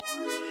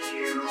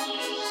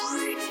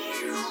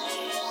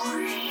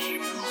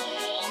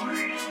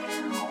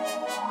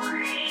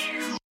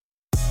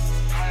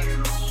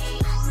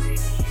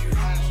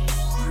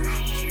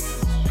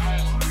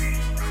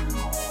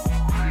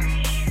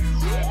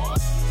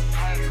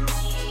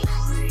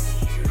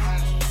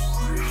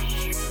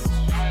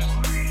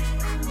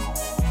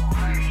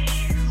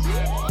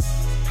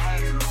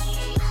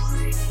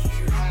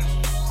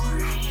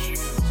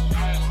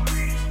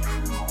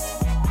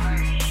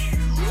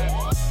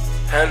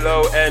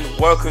Hello and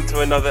welcome to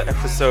another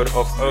episode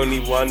of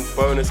Only One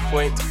Bonus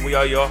Point. We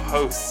are your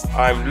hosts.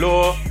 I'm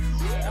Law.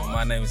 And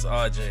my name is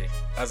RJ.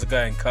 How's it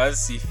going,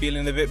 cuz? You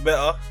feeling a bit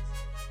better?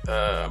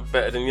 I'm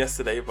better than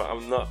yesterday, but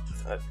I'm not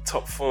at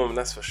top form,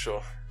 that's for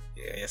sure.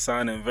 Yeah, you're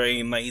sounding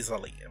very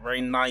nasally. Yeah.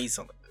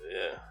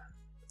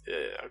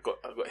 I got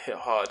hit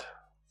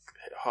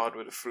hard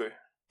with the flu.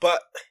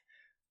 But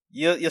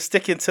you're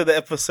sticking to the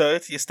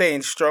episode. You're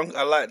staying strong.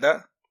 I like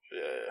that.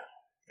 Yeah.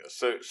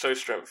 So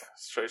strength.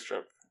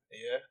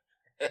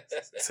 Yeah.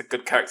 It's a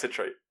good character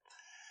trait.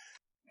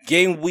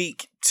 Game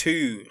week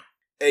 2,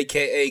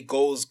 aka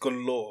goals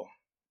galore.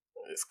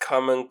 It's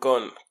come and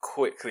gone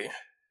quickly.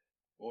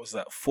 What was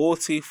that?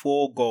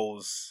 44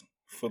 goals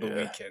for the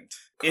weekend.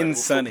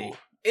 Incredible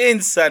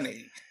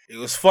Insanity. It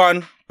was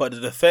fun, but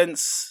the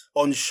defense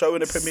on show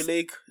in the Premier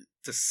League,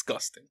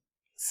 disgusting.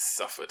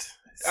 Suffered.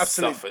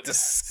 Absolutely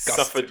disgusting.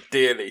 Suffered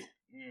dearly.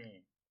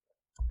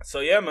 So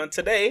yeah, man,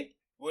 today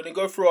we're going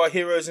to go through our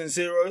heroes and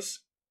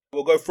zeros.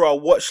 We'll go through our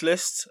watch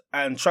list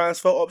and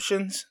transfer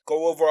options,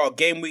 go over our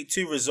game week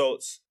 2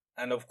 results,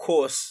 and of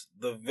course,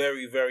 the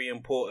very, very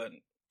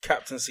important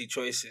captaincy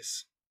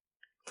choices.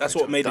 That's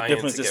what made the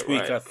difference this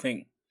week, right. I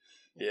think.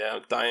 Yeah,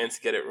 I'm dying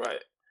to get it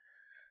right.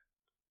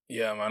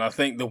 Yeah, man, I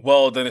think the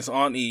world and its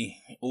auntie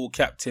all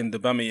captained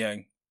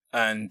Aubameyang.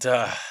 And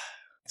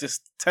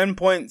just 10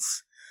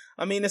 points.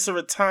 I mean, it's a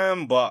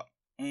return, but...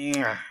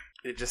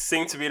 It just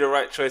seemed to be the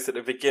right choice at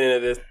the beginning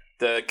of the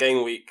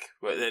game week.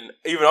 But then,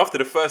 even after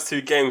the first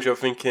 2 games, you're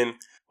thinking,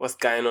 what's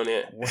going on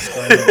here?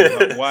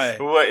 Why?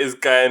 What is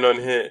going on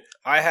here?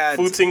 I had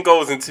 14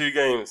 goals in 2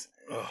 games.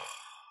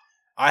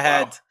 I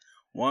had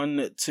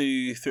 1,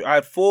 2, 3. I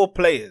had 4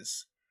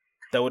 players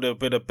that would have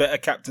been a better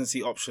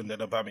captaincy option than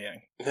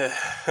Aubameyang.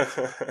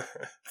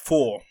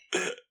 4.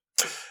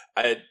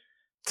 I had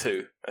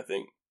 2, I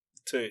think.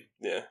 2?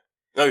 Yeah.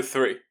 No,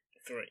 3.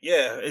 3.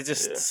 Yeah, it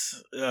just...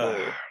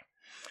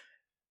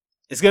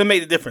 It's going to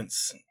make the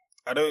difference.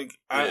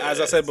 As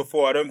I said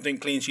before, I don't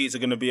think clean sheets are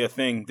going to be a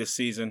thing this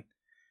season.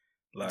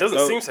 Like, it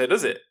doesn't seem so,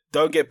 does it?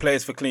 Don't get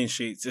players for clean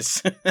sheets.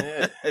 It's not.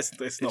 It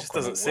just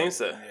doesn't seem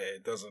so. Yeah,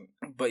 it doesn't.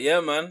 But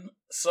yeah, man.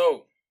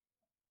 So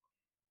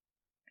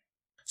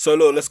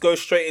look, let's go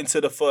straight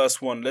into the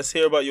first one. Let's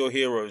hear about your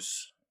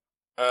heroes.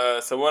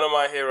 So one of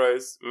my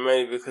heroes,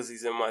 mainly because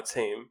he's in my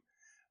team,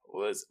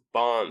 was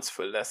Barnes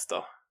for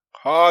Leicester.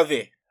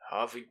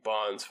 Harvey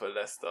Barnes for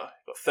Leicester.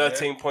 Got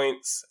 13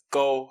 points,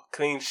 goal,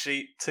 clean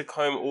sheet, took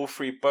home all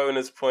 3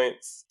 bonus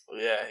points.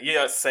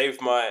 Yeah,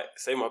 saved my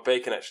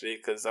bacon actually,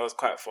 because I was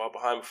quite far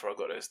behind before I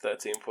got those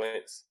 13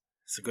 points.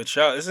 It's a good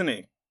shout, isn't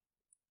he?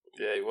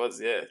 Yeah, he was.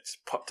 Yeah,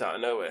 just popped out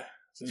of nowhere.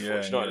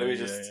 Let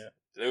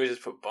me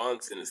just put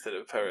Barnes in instead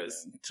of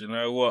Perez. Do you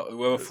know what?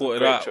 Whoever thought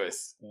it out,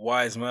 choice.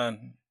 Wise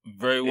man,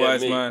 very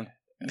wise man.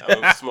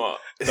 I'm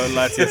smart. Don't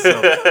lie to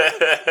yourself.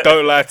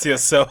 Don't lie to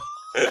yourself.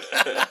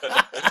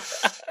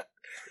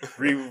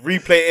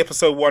 Replay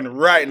episode 1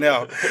 right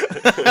now.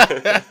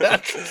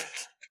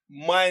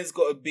 Mine's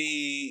got to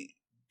be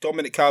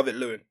Dominic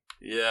Calvert-Lewin.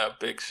 Yeah,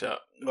 big shot.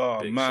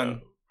 Oh, big man.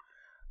 Shot.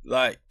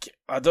 Like,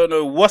 I don't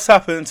know what's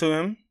happened to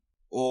him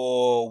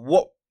or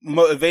what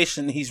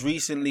motivation he's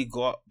recently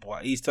got,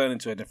 but he's turned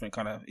into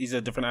he's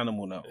a different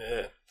animal now. Yeah. Do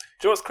you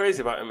know what's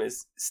crazy about him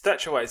is,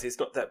 stature-wise, he's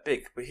not that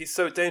big, but he's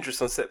so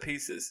dangerous on set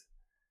pieces.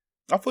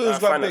 I thought he was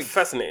quite big. I find that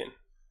fascinating.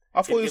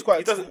 I thought he was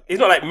quite... He's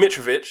not like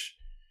Mitrovic.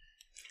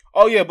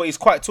 Oh, yeah, but he's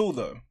quite tall,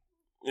 though.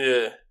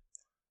 Yeah.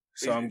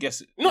 So I'm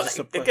guessing... He's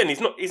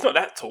not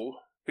that tall.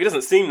 He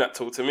doesn't seem that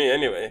tall to me,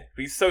 anyway.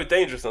 But he's so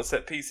dangerous on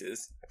set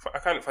pieces. I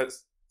kind of find it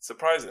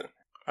surprising.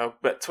 I'll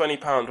bet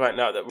 £20 right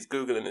now that he's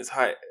Googling his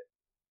height.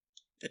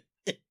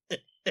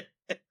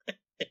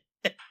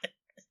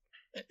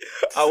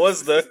 I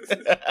was though.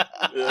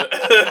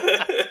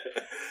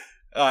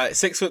 Alright,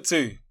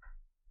 6'2".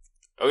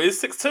 Oh, he's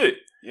 6'2"?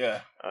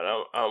 Yeah.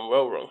 I'm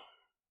well wrong.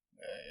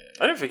 Yeah.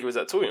 I didn't think he was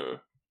that tall, you know.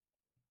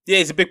 Yeah,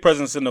 he's a big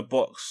presence in the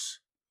box.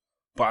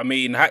 But I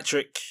mean,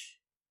 hat-trick.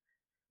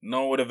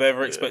 No one would have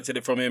ever expected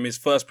it from him. His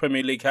first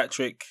Premier League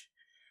hat-trick.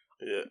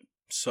 Yeah.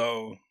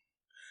 So,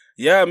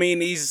 yeah, I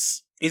mean,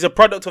 he's a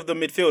product of the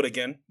midfield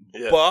again.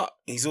 Yeah. But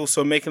he's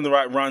also making the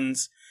right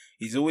runs.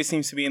 He always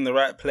seems to be in the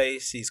right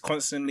place. He's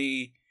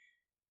constantly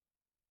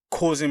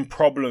causing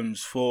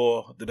problems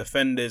for the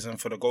defenders and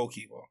for the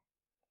goalkeeper.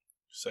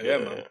 So, yeah,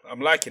 man.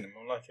 I'm liking him.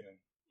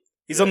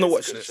 He's on the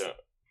watch list.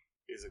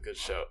 He's a good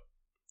shout.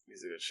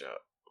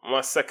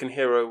 My second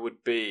hero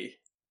would be...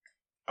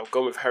 I've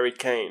gone with Harry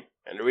Kane.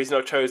 And the reason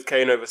I chose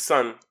Kane over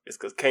Son is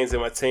because Kane's in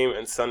my team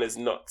and Son is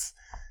not.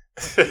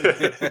 They're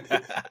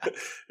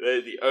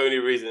the only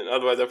reason.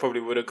 Otherwise, I probably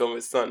would have gone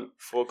with Son.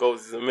 4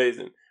 goals is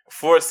amazing.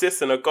 4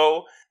 assists and a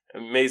goal.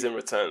 Amazing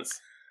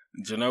returns.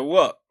 Do you know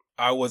what?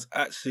 I was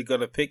actually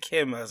going to pick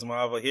him as my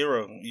other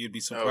hero. You'd be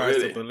surprised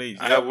to believe.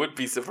 I would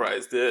be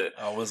surprised, yeah.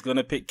 I was going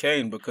to pick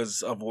Kane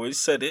because I've always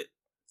said it.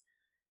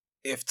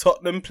 If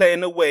Tottenham play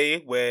in a way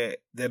where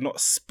they're not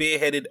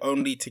spearheaded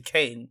only to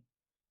Kane,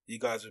 you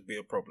guys would be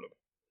a problem.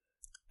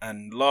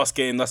 And last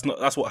game, that's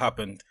what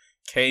happened.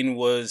 Kane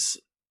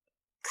was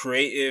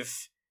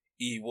creative.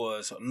 He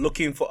was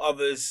looking for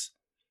others,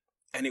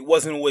 and it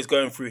wasn't always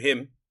going through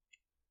him.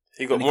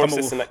 He got more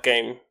assists in that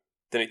game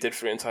than he did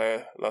for the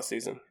entire last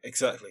season.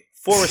 Exactly.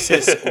 4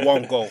 assists,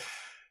 1 goal.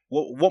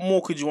 What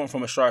more could you want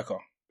from a striker?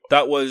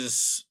 That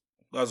was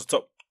a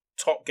top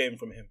game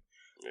from him.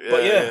 Yeah,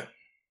 but yeah.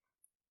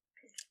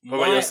 What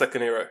about your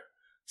second hero?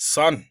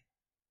 Son.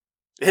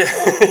 Because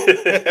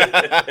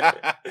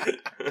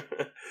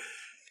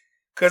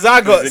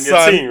I got he's in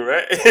Son. Your team,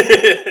 right?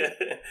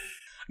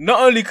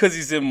 Not only because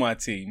he's in my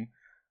team,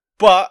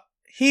 but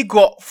he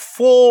got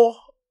 4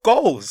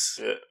 goals.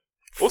 Yeah.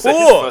 Also,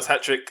 his first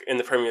hat-trick in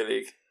the Premier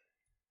League.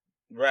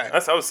 Right.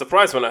 I was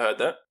surprised when I heard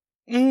that.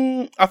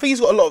 I think he's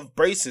got a lot of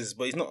braces,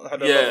 but he's not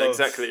had a lot of... Yeah,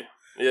 exactly.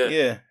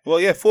 Yeah. Well,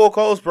 yeah, 4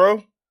 goals,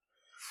 bro.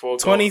 4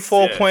 goals,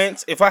 24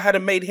 points. If I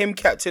had made him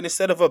captain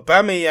instead of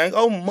Aubameyang,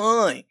 oh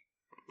my.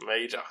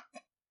 Major.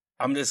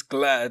 I'm just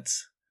glad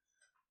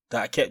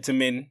that I kept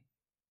him in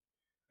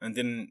and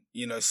didn't,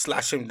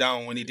 slash him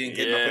down when he didn't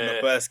get nothing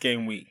the first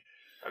game week.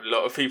 A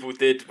lot of people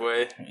did,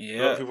 boy. Yeah.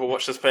 A lot of people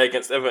watched us play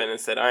against Everton and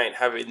said, I ain't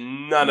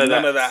having none of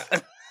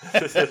that.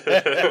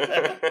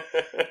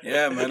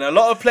 Yeah, man. A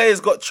lot of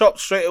players got chopped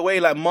straight away.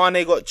 Like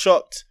Mane got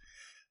chopped.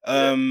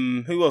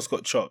 Who else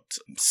got chopped?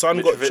 Son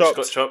got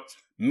chopped.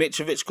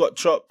 Mitrovic got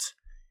chopped.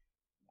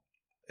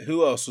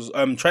 Who else was?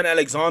 Trent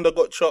Alexander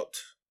got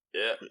chopped.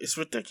 Yeah. It's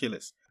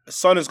ridiculous.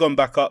 Son has gone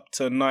back up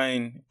to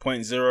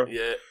 9.0.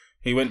 Yeah.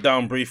 He went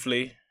down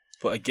briefly,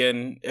 but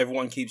again,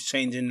 everyone keeps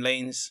changing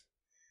lanes.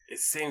 It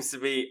seems to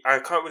be... I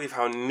can't believe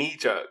how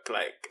knee-jerk,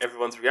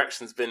 everyone's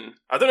reaction's been.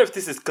 I don't know if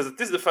this is... Because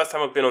this is the first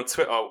time I've been on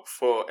Twitter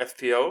for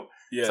FPL.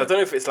 Yeah. So I don't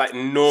know if it's,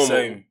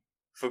 normal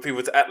for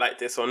people to act like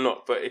this or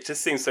not. But it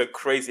just seems so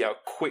crazy how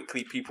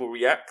quickly people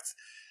react.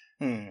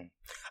 Do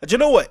you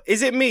know what?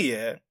 Is it me,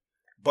 yeah?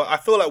 But I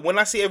feel like when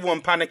I see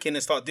everyone panicking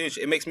and start doing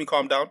shit, it makes me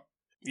calm down.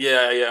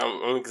 Yeah,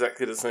 I'm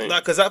exactly the same.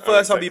 Because at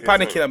first I'll be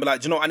panicking. I'll be like,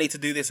 do you know what? I need to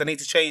do this. I need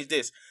to change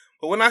this.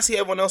 But when I see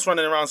everyone else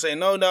running around saying,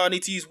 no, I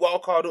need to use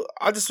wildcard,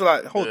 I just feel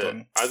like, hold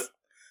on. I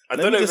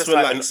don't know if it's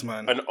relax,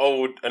 man. An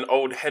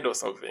old head or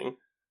something,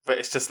 but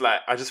it's just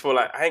I just feel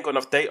like I ain't got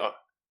enough data.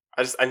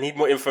 I need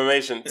more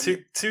information.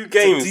 Two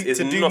games is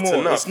not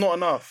enough. It's not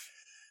enough.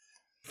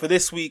 For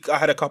this week, I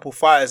had a couple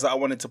fires that I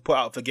wanted to put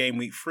out for game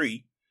week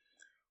 3.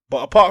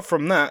 But apart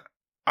from that,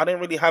 I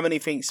didn't really have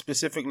anything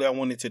specifically I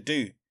wanted to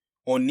do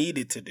or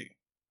needed to do.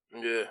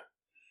 Yeah.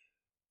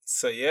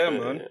 So,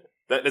 man.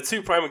 Yeah. The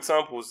 2 prime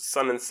examples,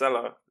 Son and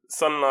Salah.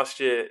 Son last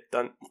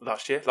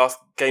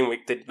game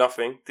week did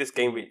nothing. This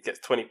game week gets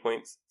 20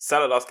 points.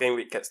 Salah last game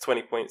week gets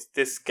 20 points.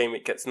 This game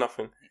week gets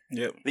nothing.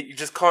 Yep. You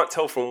just can't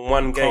tell from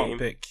one game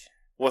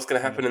what's going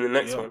to happen in the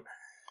next one.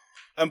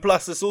 And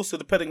plus, it's also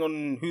depending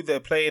on who they're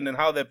playing and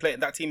how they're playing.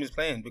 That team is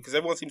playing because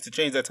everyone seems to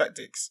change their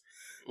tactics.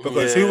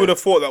 Because who would have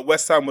thought that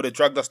West Ham would have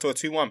dragged us to a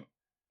 2-1?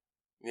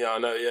 Yeah, I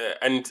know, yeah.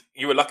 And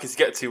you were lucky to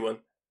get a 2-1,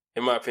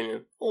 in my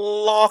opinion.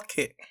 Lock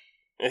it.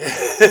 Do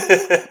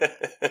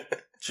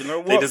you know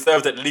what? They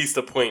deserved at least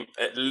a point.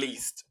 At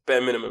least.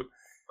 Bare minimum.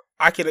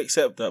 I can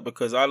accept that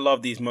because I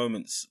love these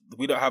moments.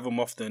 We don't have them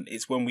often.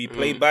 It's when we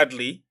play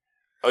badly.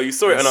 Oh, you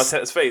saw it on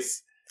Arteta's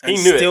face. He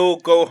knew still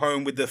go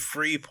home with the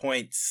 3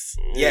 points.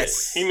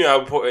 Yes. He knew how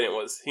important it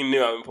was.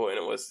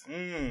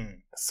 I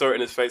saw it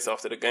in his face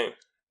after the game.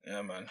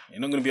 Yeah, man.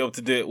 You're not going to be able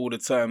to do it all the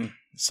time.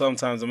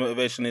 Sometimes the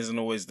motivation isn't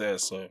always there,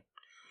 so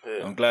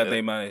I'm glad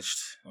they managed.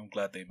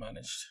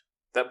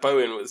 That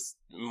Bowen was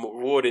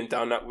warding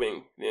down that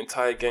wing the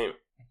entire game.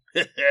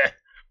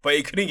 But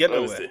he couldn't get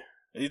nowhere.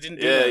 He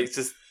didn't do that. It's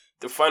just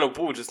the final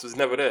ball just was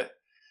never there.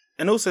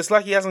 And also, it's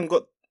like he hasn't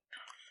got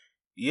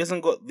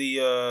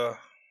the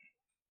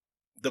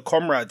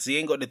comrades. He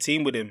ain't got the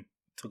team with him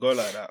to go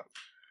like that.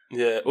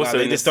 Yeah. Also,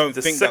 they just don't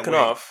think second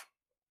that way.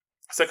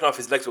 Second half,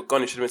 his legs were gone.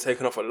 He should have been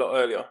taken off a lot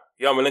earlier.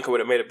 Yarmolenko would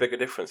have made a bigger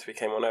difference if he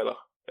came on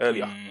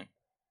earlier.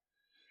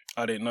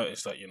 I didn't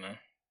notice that,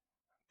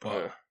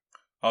 But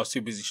I was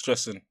too busy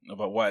stressing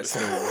about why it's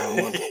still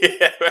 1-1.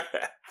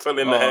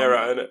 Pulling the hair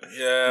out, innit?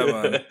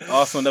 Yeah, man.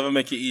 Arsenal never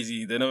make it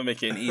easy. They never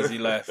make it an easy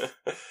life.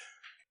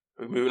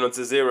 We're moving on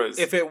to zeros.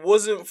 If it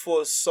wasn't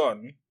for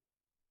Son,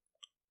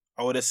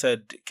 I would have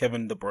said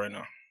Kevin De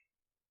Bruyne.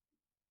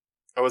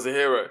 I was a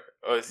hero.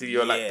 Oh, is he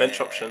your bench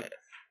option?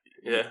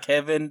 Yeah.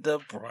 Kevin De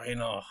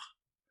Bruyne.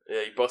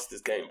 Yeah, he bossed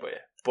his game, but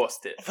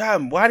bossed it.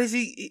 Fam, why does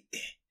he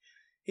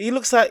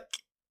looks like...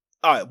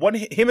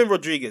 Alright, him and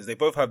Rodriguez, they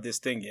both have this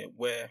thing here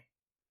where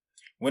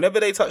whenever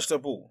they touch the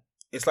ball,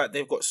 it's like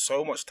they've got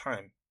so much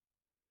time.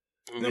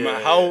 No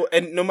matter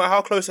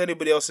how close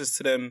anybody else is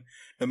to them,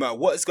 no matter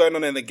what is going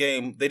on in the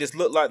game, they just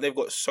look like they've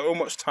got so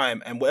much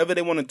time, and whatever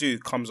they want to do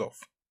comes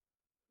off.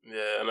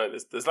 Yeah, I know.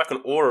 There's like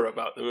an aura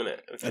about them, innit?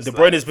 And De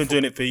Bruyne has been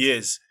doing it for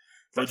years.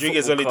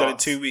 Rodriguez only done it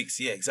 2 weeks.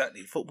 Yeah,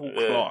 exactly. Football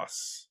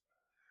class.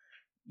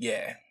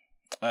 Yeah.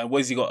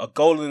 What's he got? A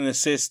goal and an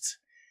assist.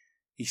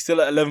 He's still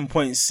at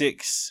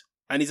 11.6.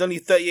 And he's only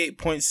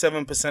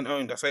 38.7%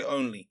 owned. I say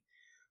only.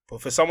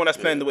 But for someone that's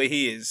playing the way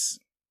he is...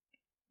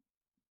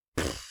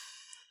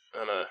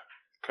 I know.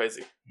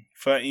 Crazy.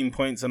 13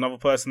 points. Another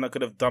person that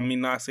could have done me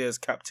nicely as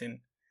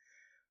captain.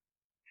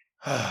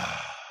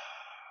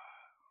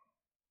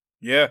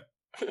 Yeah.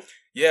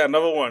 Yeah,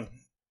 another one.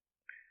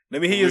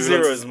 Let me hear your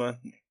zeros, man.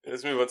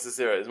 Let's move on to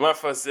zeros. My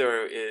first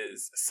zero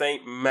is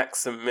Saint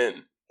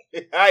Maximin.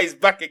 He's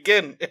back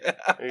again.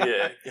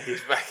 Yeah,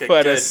 he's back again.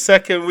 For the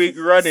second week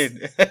running.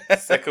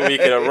 Second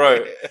week in a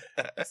row.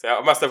 So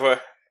I must have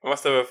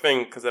a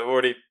thing because I've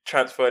already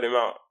transferred him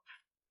out.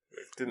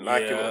 Didn't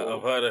like him at all.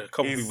 I've heard a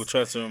couple people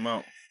transfer him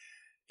out.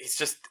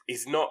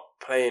 He's not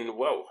playing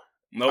well.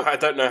 Nope. I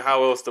don't know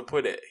how else to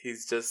put it.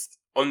 He's just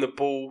on the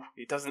ball.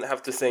 He doesn't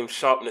have the same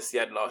sharpness he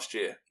had last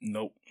year.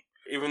 Nope.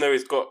 Even though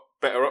he's got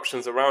better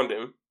options around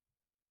him,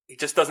 he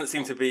just doesn't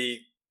seem to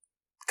be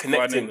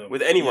connecting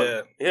with anyone.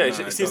 Yeah, he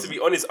seems to be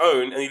on his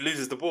own and he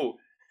loses the ball.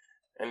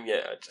 And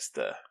I just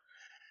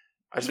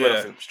went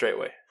off him straight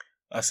away.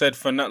 I said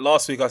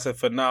last week,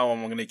 for now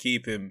I'm going to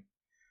keep him.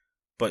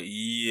 But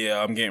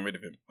yeah, I'm getting rid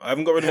of him. I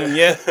haven't got rid of him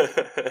yet.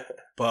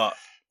 But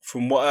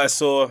from what I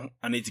saw,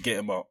 I need to get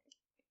him out.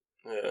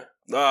 Yeah.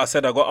 Like I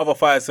said, I got other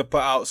fires to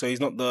put out, so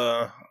he's not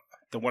the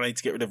one I need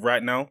to get rid of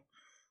right now.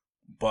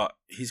 But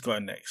he's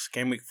going next.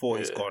 Game week 4,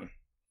 he's gone.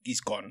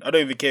 He's gone. I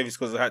don't even care if he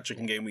scores a hat-trick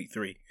in game week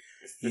 3.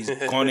 He's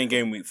gone in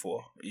game week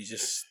 4. He's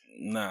just,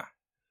 nah.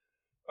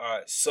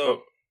 Alright,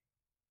 so.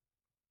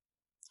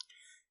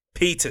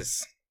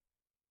 Peters.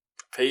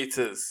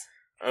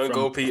 Own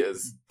goal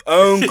Peters.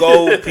 Own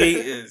goal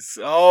Peters.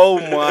 Oh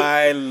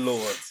my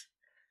lord.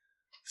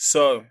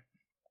 So,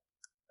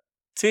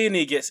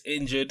 Tierney gets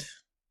injured.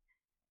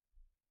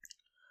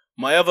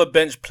 My other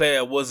bench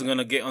player wasn't going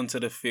to get onto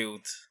the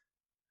field.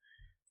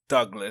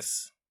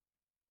 Douglas.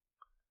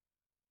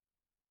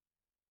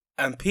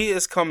 And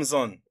Peters comes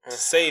on to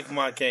save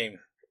my game.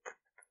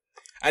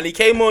 And he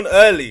came on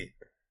early.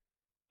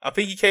 I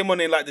think he came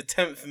on in like the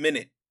 10th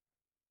minute.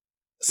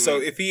 So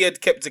if he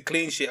had kept a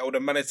clean sheet, I would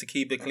have managed to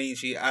keep a clean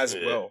sheet as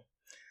well.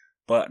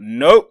 But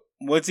nope.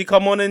 What did he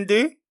come on and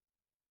do?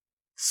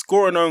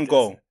 Score an own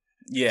goal.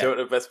 Yeah. Do you know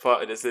what the best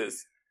part of this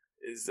is?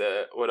 Is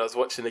when I was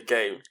watching the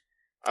game,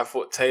 I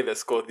thought Taylor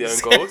scored the own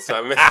goal, so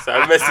I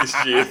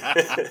messaged you.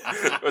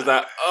 I was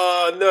like,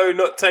 oh, no,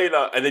 not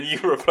Taylor. And then you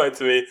replied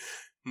to me,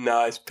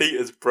 nah, it's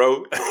Peters,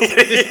 bro.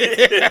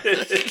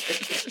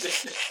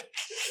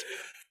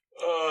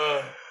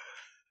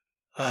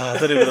 I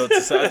don't even know what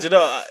to say. Do you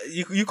know,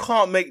 you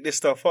can't make this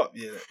stuff up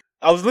yet.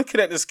 I was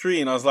looking at the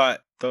screen, I was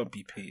like, don't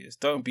be Peters.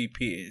 Don't be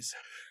Peters.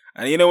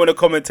 And you know when the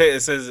commentator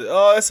says,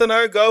 oh, it's an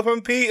own goal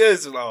from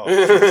Peters. Like,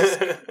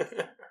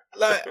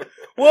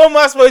 what am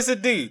I supposed to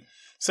do?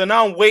 So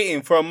now I'm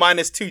waiting for a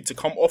 -2 to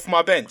come off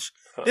my bench.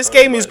 This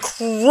game is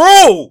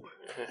cruel.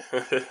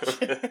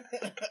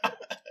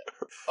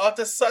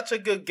 After such a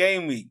good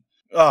game week.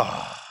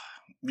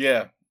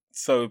 Yeah.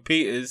 So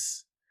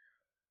Peters,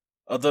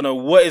 I don't know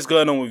what is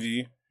going on with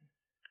you.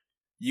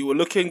 You were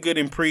looking good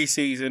in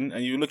pre-season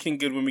and you were looking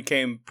good when we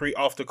came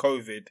after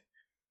COVID.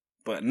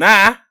 But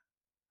nah.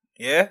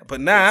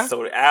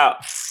 Sort it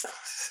out.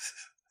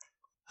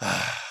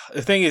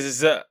 The thing is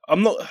that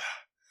I'm not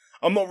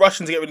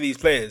rushing to get rid of these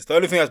players. The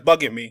only thing that's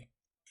bugging me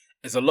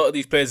is a lot of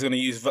these players are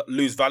going to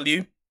lose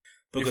value.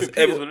 Because you think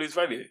Peters will lose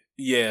value?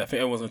 Yeah, I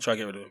think everyone's going to try to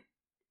get rid of him.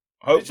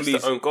 Hopefully,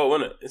 it's just an own goal,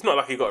 isn't it? It's not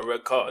like he got a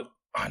red card.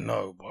 I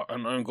know, but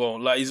an own goal.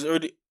 Like he's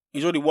already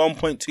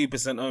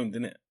 1.2% owned,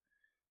 isn't it?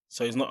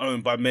 So he's not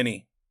owned by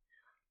many.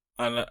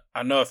 And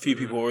I know a few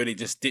people already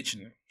just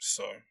ditching him.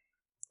 So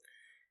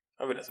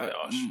I mean, that's a bit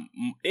harsh.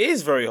 It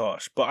is very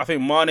harsh, but I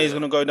think Mane is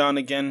going to go down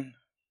again.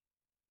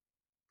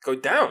 Go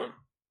down?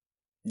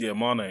 Yeah,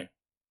 Mane.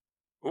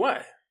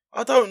 Why?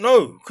 I don't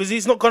know, because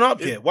he's not gone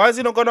up yet. Why has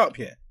he not gone up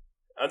yet?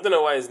 I don't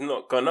know why he's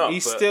not gone up.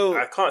 He's still.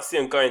 I can't see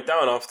him going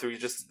down after he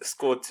just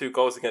scored 2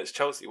 goals against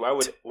Chelsea. Why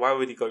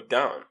would he go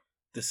down?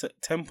 The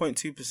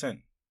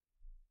 10.2%.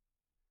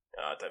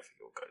 I don't think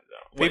he'll go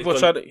down. People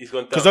try to,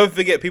 because don't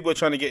forget, people are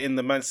trying to get in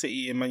the Man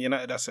City and Man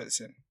United assets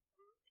in.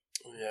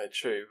 Yeah,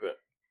 true, but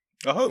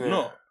I hope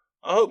not.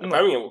 I hope not.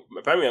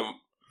 Aubameyang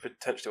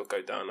potentially will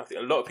go down. I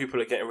think a lot of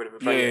people are getting rid of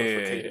Aubameyang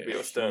for KDB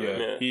or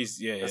Sterling. That's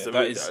the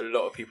move that a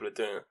lot of people are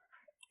doing.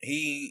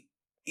 He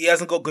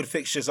hasn't got good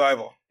fixtures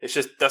either. It's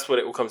just that's what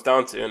it all comes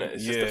down to, isn't it?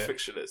 It's just the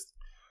fixture list.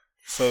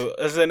 So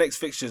as their next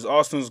fixtures,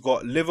 Arsenal's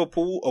got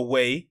Liverpool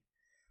away,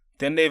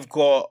 then they've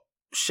got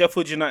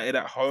Sheffield United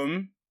at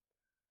home,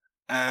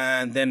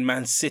 and then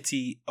Man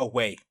City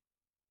away.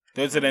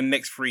 Those are their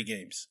next 3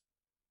 games.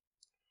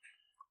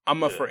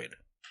 I'm afraid.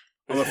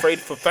 I'm afraid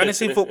for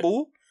fantasy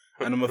football,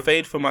 and I'm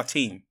afraid for my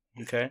team.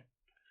 Okay.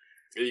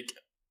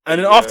 And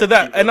then after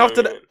that,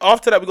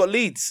 we got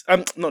Leeds.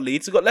 Not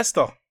Leeds. We got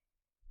Leicester.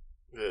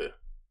 Yeah.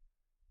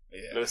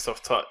 No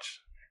soft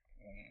touch.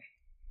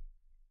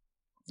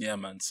 Yeah,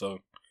 man.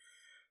 So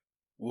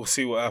we'll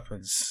see what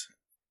happens.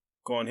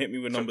 Go on, hit me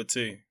with number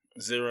 2.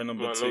 Zero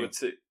number 2. Number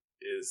 2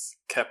 is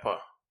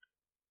Kepa.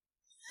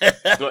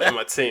 It's not in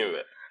my team,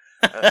 but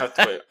I have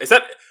to wait. Is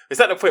that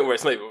the point where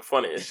it's not even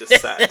funny? It's just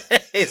sad.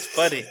 It's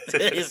funny.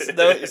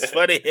 It's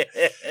funny.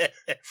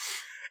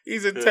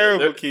 He's a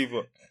terrible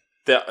keeper.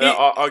 There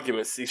are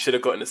arguments. He should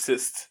have got an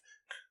assist.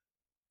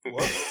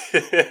 What?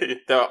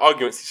 There are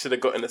arguments he should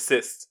have got an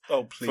assist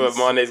Oh, please.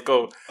 for Mane's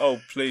goal. Oh,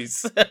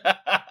 please.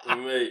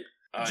 Mate.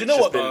 Do you know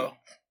what, though?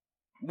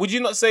 Would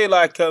you not say,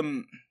 like,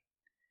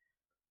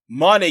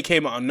 Mane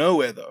came out of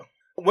nowhere, though?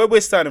 Where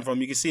we're standing from,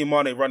 you can see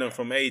Mane running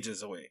from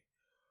ages away.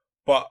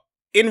 But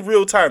in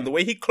real time, the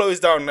way he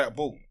closed down that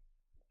ball,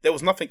 there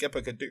was nothing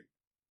Kepa could do.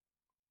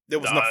 There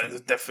was nothing.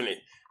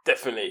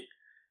 Definitely.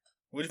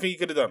 What do you think he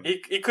could have done?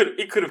 He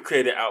could have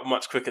cleared it out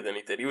much quicker than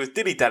he did. He was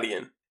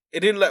dilly-dallying. It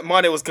didn't let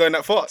Mane was going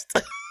that fast.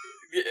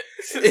 Yeah.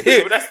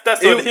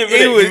 That's on him.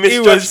 He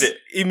misjudged it.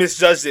 He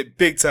misjudged it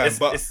big time.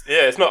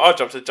 It's not our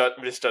job to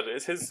misjudge it.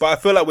 It's his. But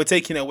I feel like we're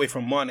taking it away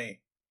from Mane.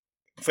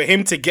 For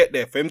him to get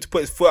there, for him to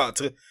put his foot out,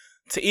 to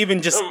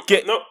even just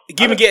get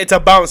it to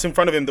bounce in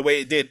front of him the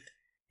way it did.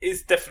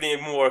 It's definitely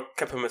a more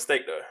Kepa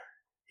mistake, though.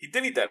 He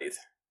dilly-dallied.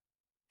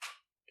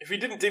 If he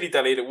didn't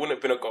dilly-dally, it wouldn't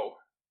have been a goal.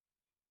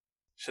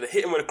 Should have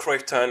hit him with a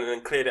Cruyff turn and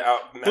then cleared it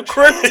out. The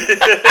Cruyff?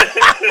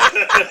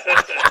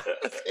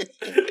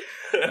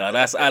 No,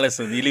 that's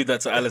Alisson. You leave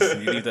that to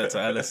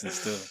Alisson.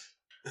 Still.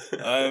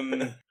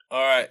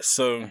 All right,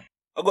 so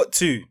I got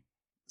two.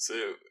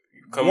 So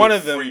one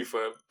of them free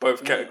for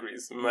both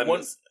categories.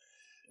 Madness.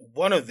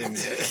 One of them.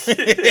 Yeah.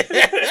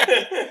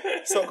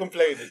 Stop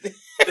complaining.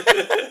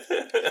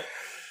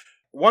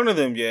 One of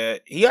them, yeah,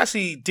 he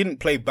actually didn't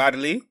play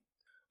badly,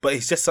 but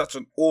he's just such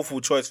an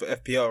awful choice for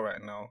FPL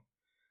right now.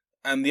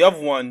 And the other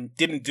one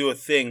didn't do a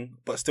thing,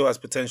 but still has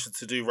potential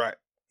to do right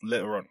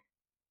later on.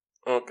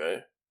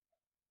 Okay.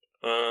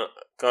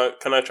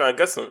 Can I try and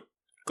guess them?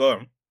 Go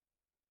on.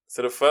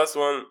 So the first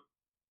one,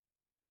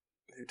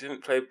 he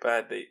didn't play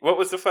badly. What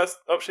was the first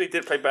option? He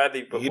didn't play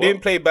badly, but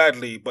didn't play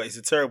badly, but it's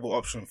a terrible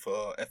option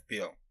for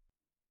FPL.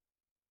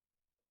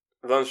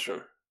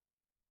 Lundstram.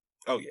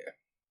 Oh yeah.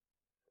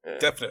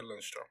 Definitely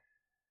Lundstram.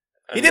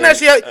 He didn't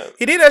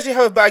actually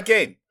have a bad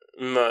game.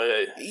 No,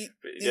 yeah. He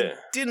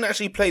didn't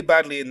actually play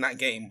badly in that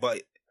game,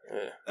 but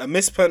a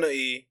missed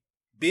penalty,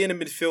 being a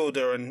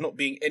midfielder and not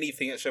being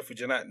anything at Sheffield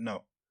United,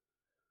 no.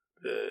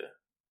 Yeah.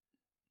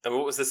 And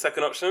what was the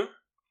second option?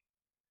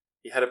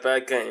 He had a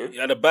bad game. He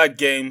had a bad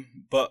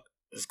game, but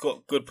it's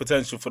got good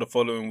potential for the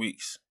following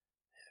weeks.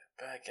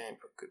 Bad game,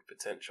 but good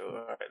potential.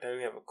 All right, let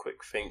me have a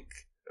quick think.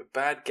 A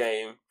bad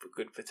game, but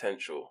good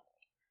potential.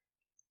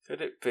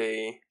 Could it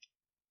be...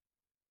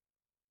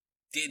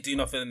 Didn't do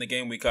nothing in the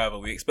game week either.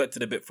 We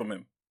expected a bit from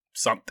him.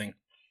 Something.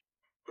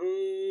 I'm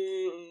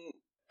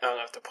going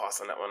to have to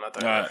pass on that one. I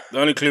don't know. The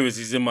only clue is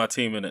he's in my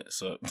team, innit?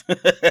 So.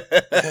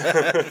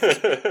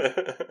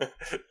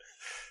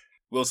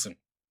 Wilson.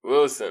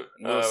 All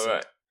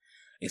right.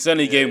 It's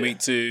only game week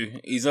 2.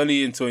 He's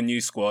only into a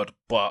new squad,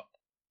 but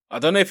I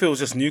don't know if it was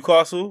just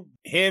Newcastle.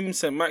 Him,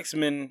 St.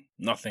 Maximin,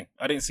 nothing.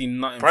 I didn't see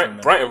nothing from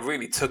them. Brighton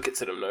really took it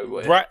to them, no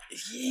way.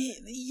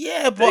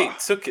 Yeah, but... They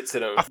took it to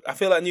them. I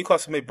feel like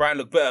Newcastle made Brighton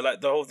look better, like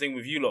the whole thing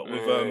with you lot,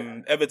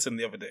 with Everton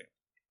the other day.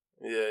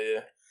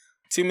 Yeah.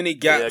 Too many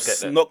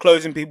gaps, not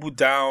closing people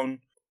down,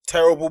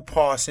 terrible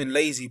passing,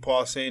 lazy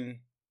passing.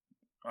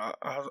 I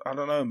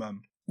don't know,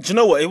 man. Do you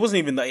know what? It wasn't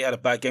even that he had a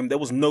bad game. There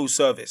was no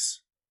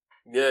service.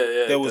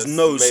 Yeah. There was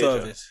no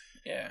service.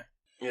 Yeah.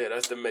 Yeah,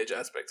 that's the major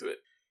aspect of it.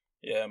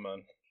 Yeah,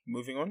 man.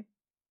 Moving on.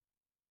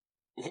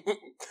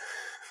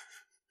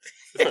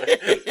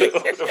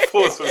 The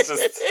pause was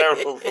just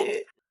terrible.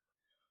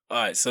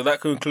 Alright, so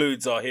that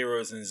concludes our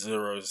heroes and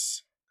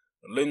zeros.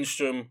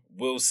 Lundstram,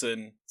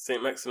 Wilson,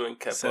 St. Maximin,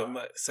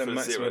 Kepa. St.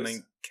 Maximin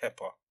and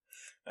Kepa.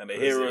 And the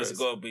heroes have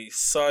got to be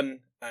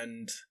Son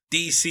and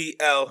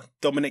DCL,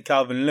 Dominic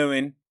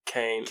Calvert-Lewin,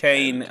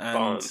 Kane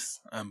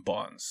and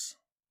Barnes.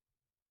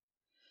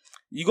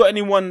 You got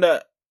anyone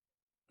that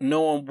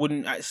no one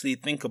wouldn't actually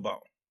think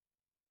about?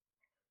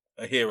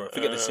 A hero.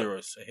 Forget the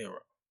zeros. A hero.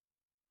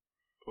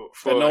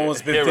 That no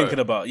one's been thinking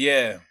about.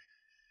 Yeah.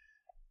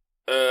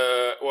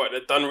 What,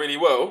 they've done really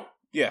well?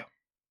 Yeah.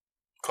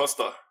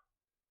 Costa.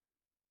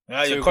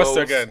 You're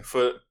Costa again.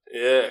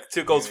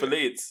 2 goals for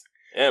Leeds.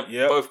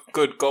 Yeah, both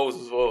good goals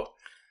as well.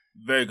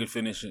 Very good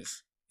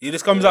finishes. He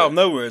just comes out of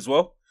nowhere as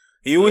well.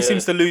 He always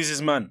seems to lose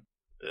his man.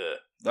 Yeah.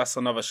 That's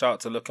another shout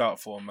to look out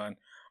for, man.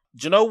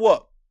 Do you know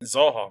what?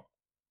 Zaha.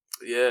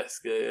 Yes,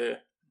 yeah.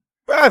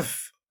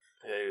 Bruv.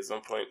 Yeah, he was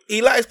on point.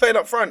 He likes playing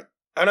up front.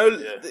 I know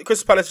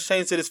Crystal Palace has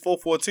changed to this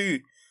 4-4-2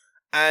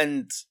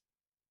 and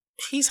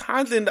he's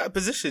handling that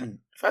position. In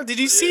fact, did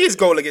you see his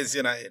goal against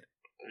United?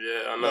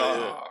 Yeah, I know.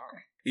 Yeah.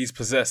 He's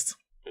possessed.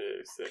 Yeah,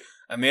 he's sick.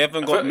 And they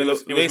haven't got Miller.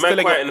 He was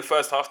quiet in the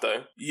first half,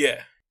 though.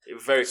 Yeah. He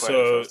was very quiet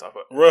in the first half.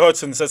 Roy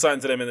Hodgson said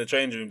something to them in the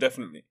change room,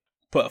 definitely.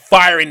 Put a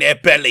fire in their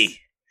belly.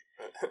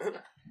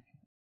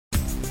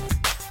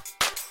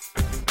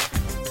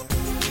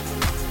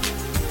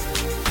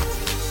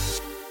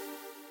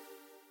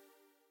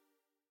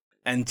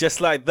 And just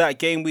like that,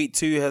 game week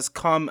 2 has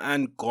come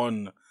and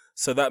gone.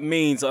 So that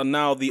means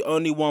now the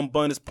only one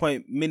bonus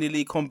point mini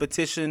league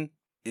competition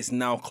is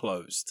now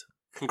closed.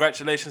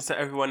 Congratulations to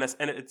everyone that's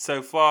entered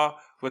so far.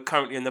 We're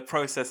currently in the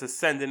process of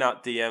sending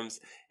out DMs.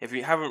 If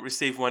you haven't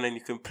received one and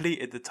you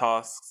completed the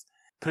tasks,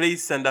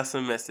 please send us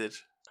a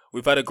message.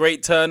 We've had a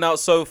great turnout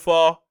so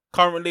far.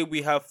 Currently,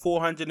 we have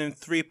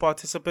 403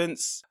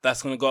 participants.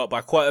 That's going to go up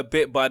by quite a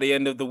bit by the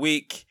end of the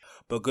week.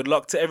 But good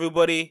luck to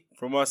everybody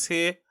from us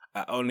here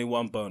at Only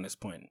One Bonus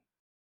Point.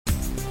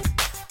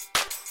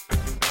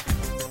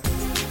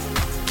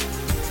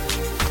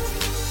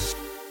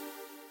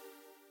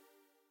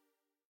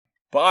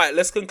 But alright,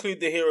 let's conclude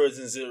the heroes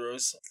and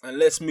zeros. And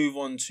let's move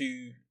on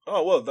to...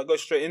 Oh, well, that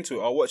goes straight into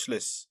it. Our watch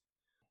list.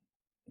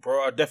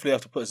 Bro, I definitely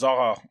have to put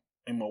Zaha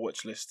in my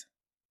watch list.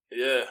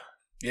 Yeah.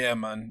 Yeah,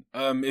 man.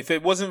 If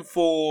it wasn't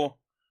for...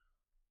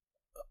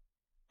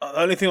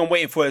 The only thing I'm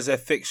waiting for is their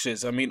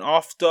fixtures. I mean,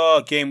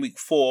 after game week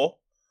 4,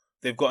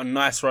 they've got a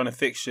nice run of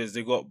fixtures.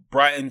 They've got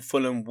Brighton,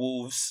 Fulham,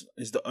 Wolves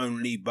is the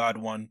only bad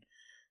one.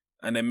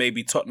 And then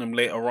maybe Tottenham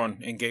later on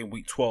in game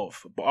week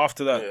 12. But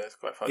after that, it's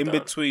quite far in down.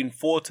 between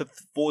 4 to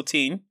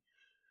 14,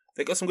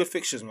 they got some good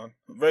fixtures, man.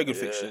 Very good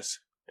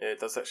fixtures. Yeah, it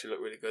does actually look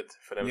really good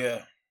for them.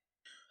 Yeah.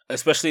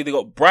 Especially they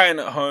got Brighton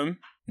at home,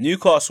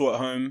 Newcastle at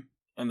home,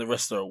 and the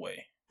rest are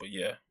away. But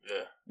yeah.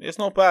 It's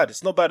not bad.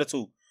 It's not bad at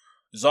all.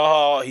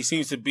 Zaha, he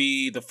seems to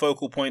be the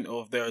focal point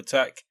of their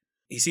attack.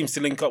 He seems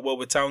to link up well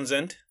with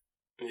Townsend.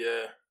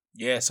 Yeah.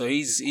 Yeah, so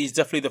he's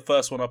definitely the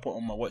first one I put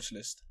on my watch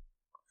list.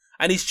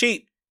 And he's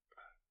cheap.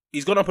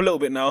 He's gone up a little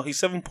bit now.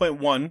 He's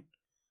 7.1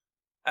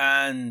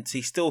 and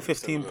he's still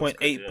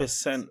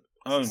 15.8%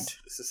 owned.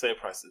 It's the same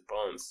price as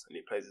Barnes and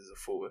he plays as a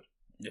forward.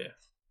 Yeah.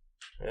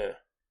 Yeah.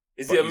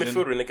 Is he a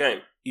midfielder in the game?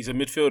 He's a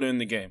midfielder in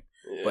the game,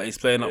 but he's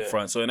playing up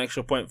front. So an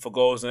extra point for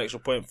goals, an extra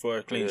point for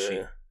a clean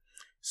sheet.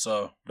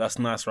 So that's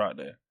nice right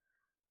there.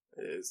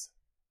 It is.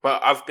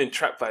 But I've been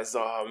trapped by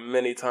Zaha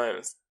many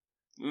times.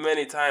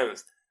 Many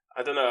times.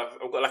 I don't know.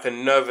 I've got like a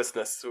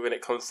nervousness when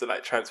it comes to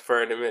like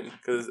transferring him in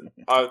because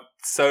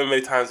so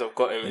many times I've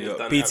got him and he's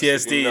done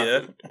PTSD.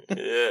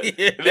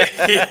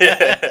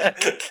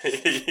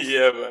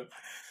 Yeah, man.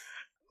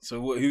 So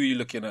who are you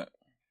looking at?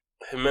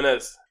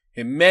 Jimenez.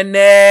 Yeah,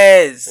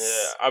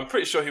 I'm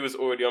pretty sure he was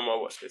already on my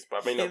watch list,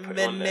 but I may not put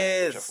him on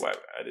there. Which is why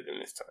I added him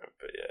this time.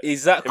 But yeah,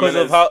 is that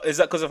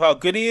because of how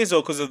good he is,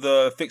 or because of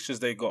the fixtures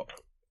they got?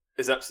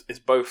 It's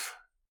both.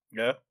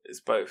 Yeah, it's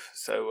both.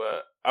 So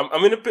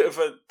I'm in a bit of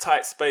a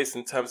tight space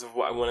in terms of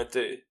what I want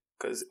to do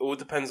because it all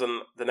depends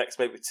on the next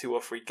maybe 2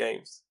 or 3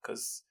 games.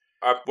 Because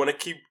I want to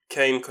keep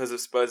Kane because of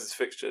Spurs'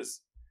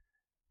 fixtures,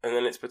 and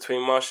then it's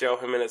between Martial,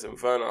 Jimenez,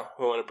 and Werner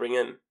who I want to bring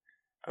in.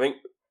 I think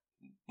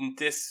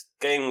this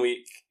game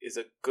week is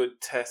a good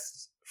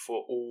test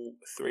for all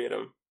 3 of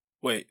them.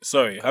 Wait,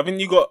 sorry, haven't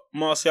you got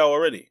Martial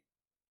already?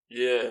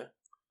 Yeah.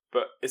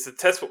 But it's a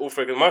test for all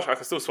 3. Martial, I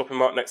can still swap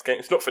him out next game.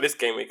 It's not for this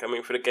game week. I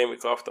mean, for the game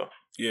week after.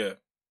 Yeah.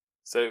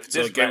 So if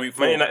this game week,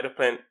 Man United are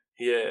playing.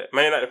 Yeah,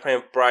 Man United are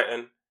playing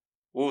Brighton.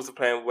 Wolves are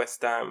playing West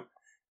Ham,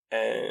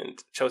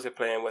 and Chelsea are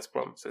playing West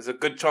Brom. So it's a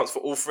good chance for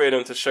all 3 of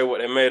them to show what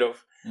they're made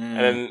of. And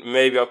then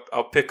maybe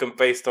I'll pick them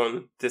based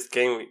on this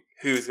game week.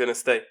 Who's gonna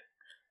stay? I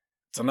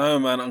don't know,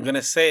 man. I'm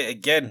gonna say it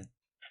again.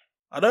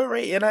 I don't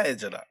rate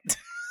United, you know.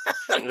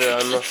 Yeah,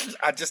 I know.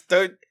 I just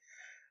don't.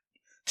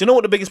 Do you know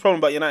what the biggest problem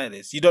about United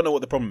is? You don't know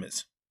what the problem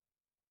is.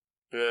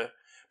 Yeah.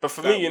 But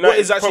for me, United... What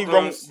is actually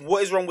wrong?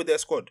 What is wrong with their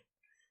squad?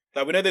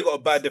 Like, we know they got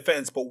a bad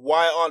defence, but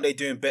why aren't they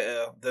doing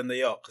better than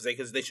they are?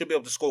 Because they should be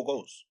able to score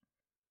goals.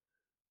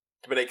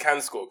 But they can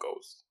score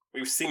goals.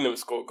 We've seen them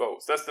score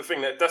goals. That's the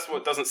thing. That's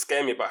what doesn't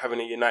scare me about having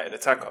a United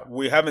attacker.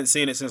 We haven't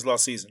seen it since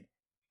last season.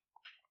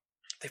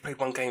 They've played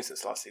 1 game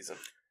since last season.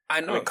 I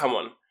know. I mean, come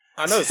on.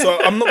 I know.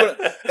 So I'm not going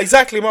to...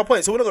 Exactly my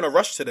point. So we're not going to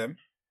rush to them.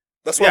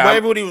 That's why when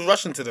everybody was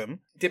rushing to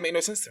them, it didn't make no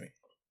sense to me.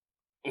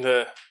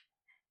 Yeah.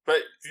 But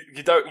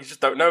you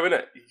just don't know,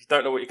 innit? You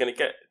don't know what you're going to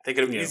get. They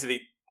could have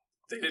easily...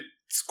 They did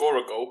score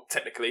a goal,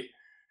 technically.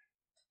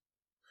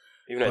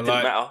 Even though it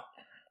didn't matter.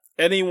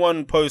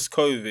 Anyone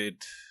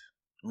post-COVID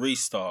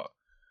restart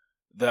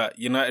that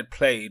United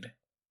played,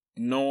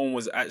 no one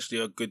was actually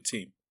a good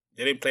team.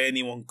 They didn't play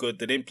anyone good.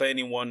 They didn't play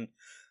anyone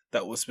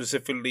that was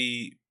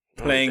specifically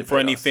playing for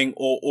anything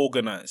or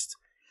organised.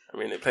 I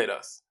mean, they played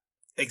us.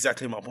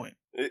 Exactly my point.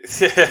 But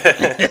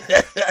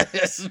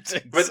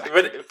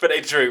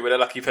they drew with a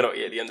lucky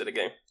penalty at the end of the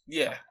game.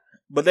 Yeah.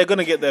 But they're going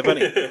to get their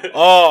penalty.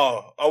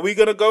 Are we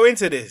going to go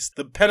into this?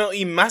 The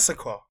penalty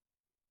massacre.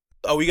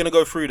 Are we going to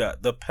go through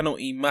that? The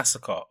penalty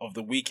massacre of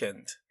the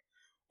weekend?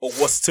 Or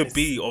what's to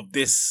be of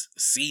this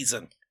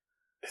season?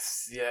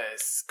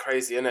 It's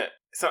crazy, isn't it?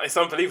 It's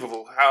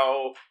unbelievable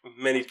how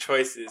many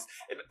choices.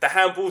 The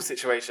handball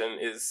situation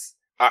is...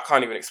 I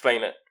can't even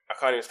explain it.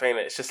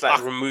 It's just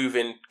like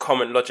removing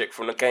common logic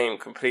from the game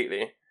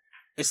completely.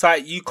 It's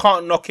like you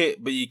can't knock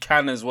it, but you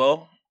can as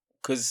well.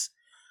 Because,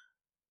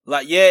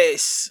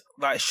 it's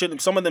like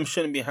some of them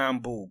shouldn't be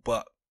handball,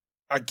 but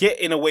I get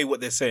in a way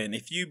what they're saying.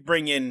 If you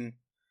bring in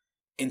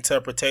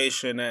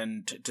interpretation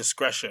and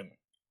discretion,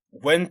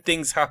 when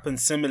things happen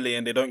similarly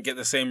and they don't get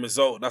the same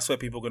result, that's where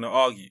people are going to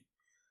argue.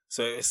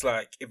 So it's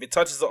like, if it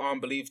touches the arm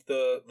beneath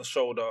the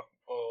shoulder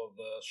or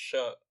the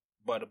shirt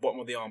by the bottom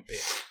of the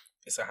armpit,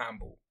 it's a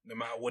handball, no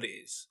matter what it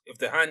is. If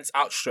the hand's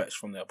outstretched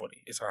from their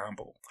body, it's a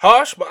handball.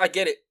 Harsh, but I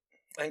get it.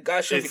 And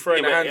guys shouldn't be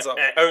throwing their hands up.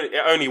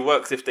 It only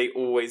works if they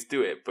always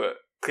do it, but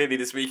clearly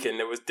this weekend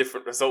there was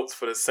different results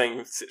for the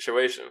same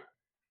situation.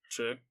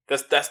 True.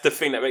 That's the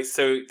thing that makes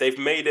so they've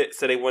made it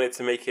so they wanted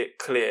to make it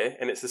clear,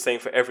 and it's the same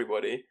for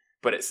everybody,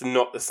 but it's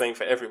not the same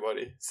for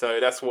everybody. So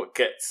that's what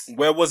gets.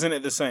 Where wasn't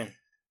it the same?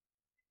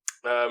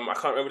 I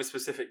can't remember the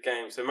specific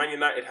game. So Man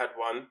United had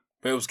one.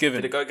 But it was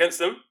given. Did it go against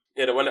them?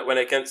 Yeah, the one that went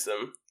against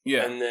them.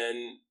 Yeah. And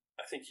then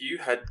I think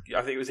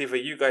it was either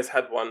you guys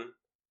had one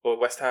or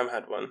West Ham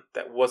had one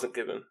that wasn't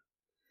given.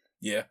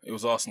 Yeah, it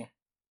was Arsenal.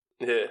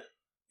 Yeah.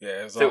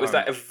 Yeah, so it was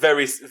like a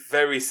very,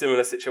 very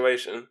similar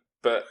situation.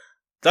 But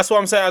that's what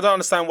I'm saying. I don't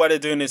understand why they're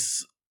doing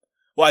this.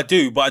 Well, I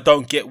do, but I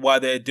don't get why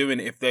they're doing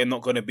it if they're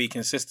not going to be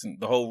consistent.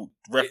 The whole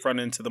ref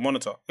running into the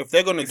monitor. If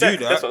they're going to do that,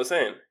 that's what I'm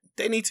saying.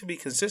 They need to be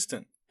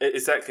consistent.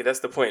 Exactly, that's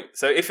the point.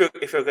 So if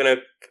you're going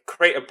to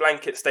create a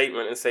blanket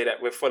statement and say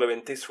that we're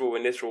following this rule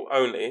and this rule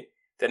only,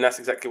 then that's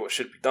exactly what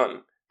should be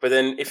done. But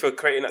then if you're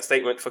creating that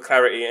statement for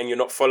clarity and you're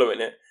not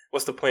following it,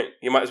 what's the point?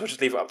 You might as well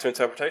just leave it up to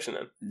interpretation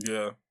then.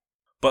 Yeah.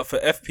 But for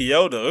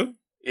FPL though...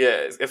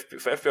 Yeah,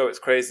 for FPL it's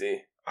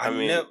crazy. I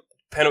mean,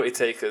 penalty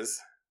takers.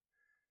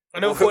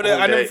 I never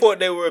thought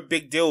they were a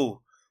big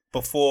deal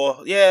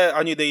before. Yeah,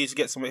 I knew they used to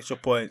get some extra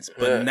points.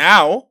 But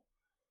now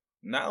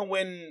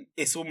when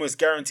it's almost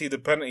guaranteed a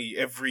penalty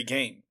every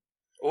game.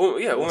 Oh,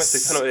 yeah, almost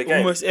a penalty a game.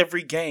 Almost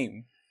every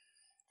game.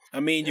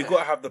 I mean, you've got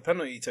to have the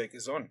penalty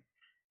takers on.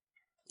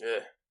 Yeah.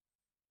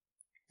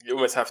 You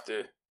almost have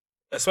to.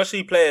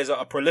 Especially players that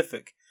are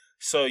prolific.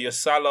 So your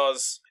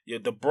Salahs, your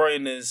De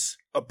Bruyne's,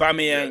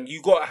 Aubameyang,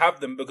 you got to have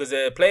them because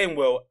they're playing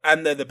well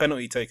and they're the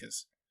penalty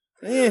takers.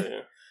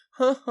 Yeah.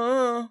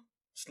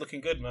 It's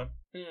looking good, man.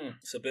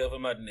 It's a bit of a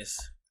madness.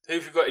 Who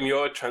have you got in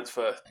your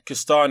transfer?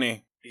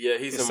 Castani. Yeah,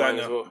 he's in mine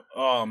as well.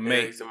 Oh, mate.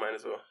 Yeah, he's in mine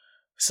as well.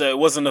 So it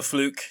wasn't a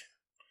fluke.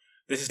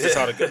 This is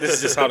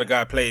just how the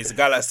guy plays. The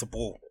guy likes the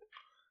ball.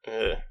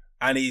 Yeah.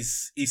 And he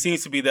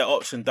seems to be their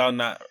option down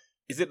that.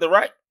 Is it the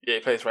right? Yeah,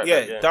 he plays right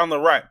back. Yeah, down the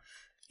right.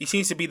 He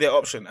seems to be their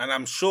option, and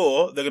I'm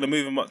sure they're going to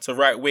move him up to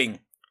right wing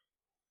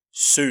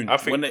soon. I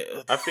think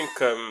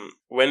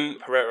when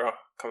Pereira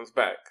comes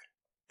back,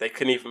 they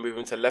couldn't even move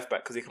him to left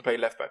back because he can play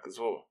left back as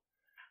well.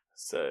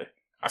 So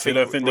I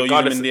don't think they'll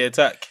use him in the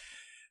attack.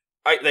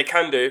 They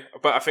can do,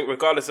 but I think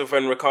regardless of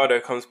when Ricardo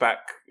comes back,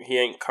 he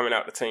ain't coming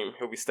out the team.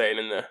 He'll be staying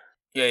in there.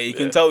 Yeah, you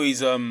can tell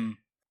he's a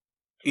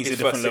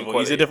different level.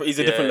 He's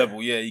a different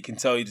level. Yeah, you can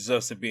tell he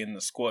deserves to be in the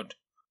squad.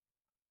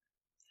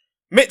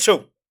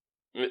 Mitchell.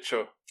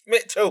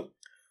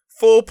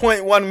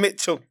 4.1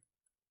 Mitchell.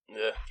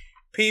 Yeah.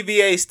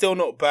 PVA still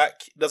not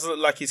back. Doesn't look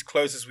like he's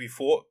close as we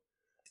thought.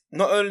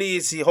 Not only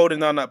is he holding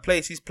down that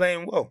place, he's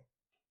playing well.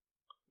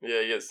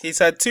 Yeah, he is. He's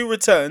had 2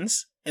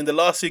 returns in the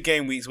last 2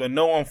 game weeks when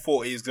no one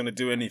thought he was going to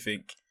do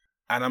anything.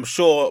 And I'm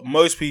sure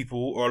most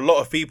people, or a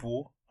lot of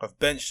people, have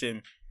benched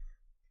him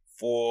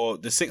for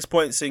the 6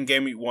 points in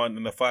game week 1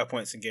 and the 5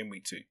 points in game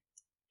week 2.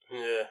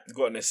 Yeah. He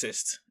got an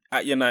assist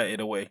at United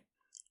away.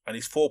 And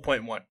he's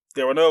 4.1.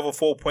 There are no other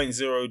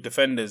 4.0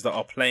 defenders that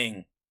are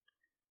playing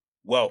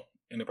well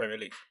in the Premier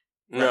League.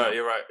 No,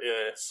 you're right.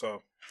 Yeah.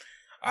 So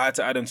I had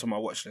to add him to my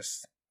watch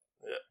list.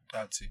 Yeah. I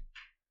had to. Do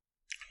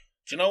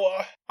you know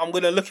what I'm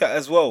going to look at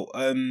as well?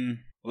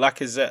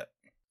 Lacazette.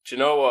 Do you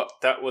know what?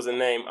 That was a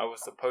name I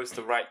was supposed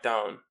to write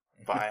down,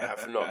 but I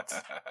have not.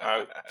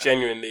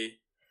 Genuinely.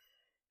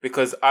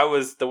 Because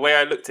the way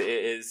I looked at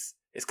it is,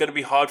 it's going to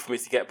be hard for me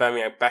to get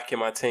Aubameyang back in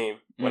my team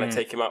when I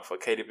take him out for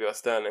KDB or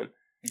Sterling.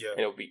 Yeah.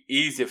 And it'll be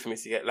easier for me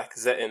to get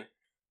Lacazette in.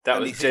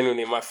 That was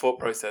genuinely my thought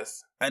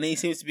process. And he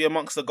seems to be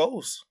amongst the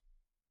goals.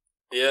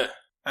 Yeah.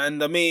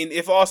 And I mean,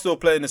 if Arsenal are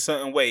playing a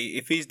certain way,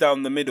 if he's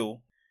down the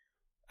middle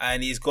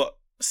and he's got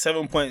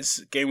 7 points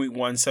game week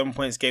 1, 7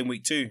 points game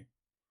week 2,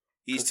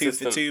 he's consistent.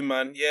 2 for 2,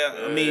 man. Yeah,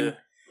 I mean,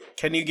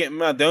 can you get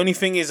mad? The only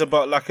thing is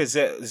about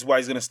Lacazette, is why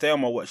he's going to stay on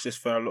my watch list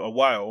for a little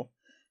while,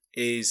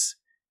 is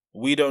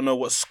we don't know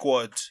what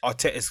squad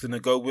Arteta's going to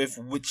go with,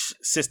 which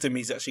system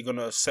he's actually going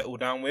to settle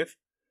down with.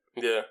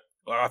 Yeah.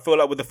 I feel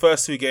like with the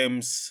first 2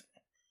 games,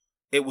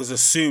 it was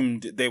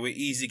assumed they were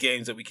easy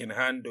games that we can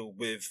handle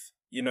with,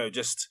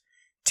 just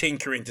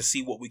tinkering to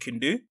see what we can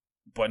do.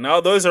 But now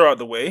those are out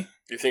the way. Do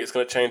you think it's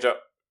going to change up?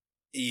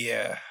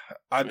 Yeah.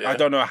 I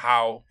don't know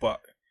how,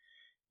 but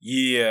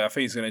yeah, I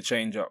think it's going to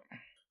change up.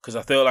 Because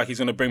I feel like he's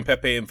going to bring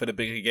Pepe in for the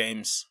bigger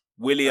games.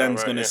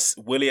 Willian's going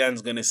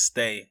to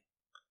stay.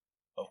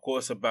 Of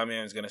course,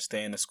 Aubameyang's going to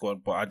stay in the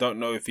squad, but I don't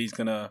know if he's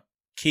going to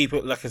keep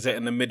it Lacazette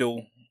in the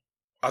middle.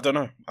 I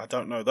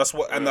don't know. That's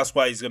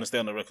why he's going to stay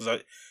on the record,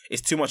 because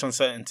it's too much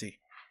uncertainty.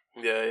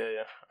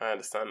 Yeah. I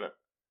understand that.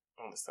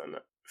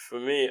 For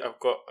me, I've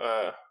got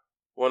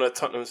one of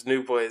Tottenham's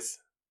new boys.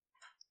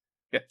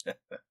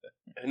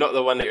 Not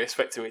the one that you're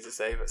expecting me to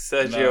say, but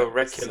Sergio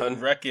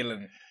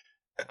Reguilon.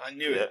 I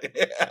knew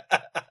it.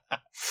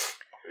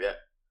 Yeah.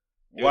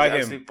 Why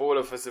him? Absolute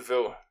baller for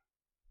Seville.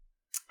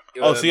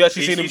 So you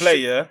actually seen him play,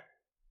 yeah?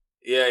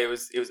 Yeah, it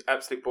was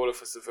absolute baller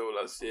for Seville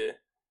last year.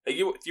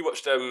 You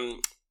watched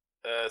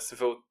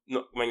Seville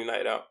knock Man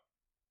United out?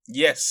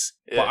 Yes,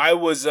 but I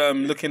was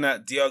looking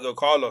at Diego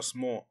Carlos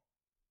more.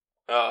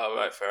 Oh,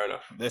 right, fair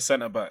enough. Their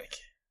centre back.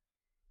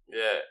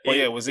 Yeah.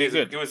 But was he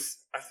good? It was.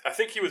 I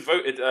think he was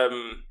voted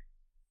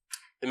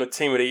in the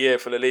team of the year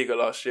for La Liga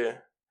last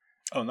year.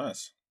 Oh,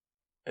 nice.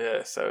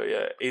 Yeah. So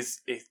yeah,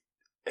 he's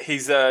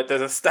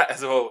there's a stat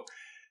as well.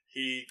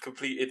 He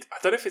completed. I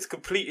don't know if it's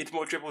completed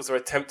more dribbles or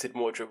attempted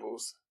more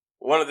dribbles.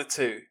 One of the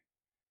two.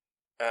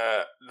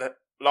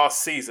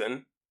 Last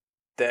season,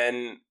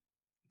 than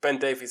Ben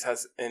Davies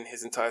has in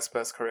his entire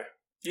Spurs career.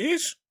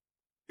 Yes.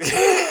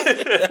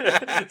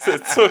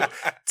 So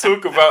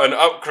talk about an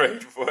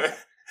upgrade, boy.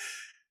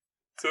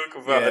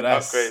 Talk about an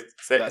upgrade.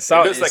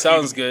 So it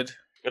sounds good.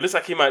 It looks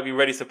like he might be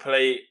ready to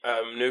play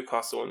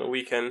Newcastle on the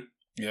weekend.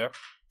 Yeah.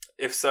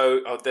 If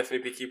so, I'll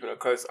definitely be keeping a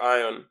close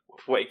eye on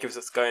what he gives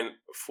us going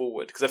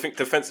forward. Because I think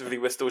defensively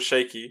we're still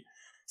shaky.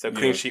 So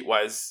clean sheet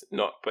wise,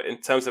 not. But in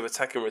terms of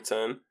attacking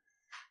return,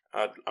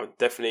 I'm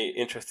definitely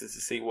interested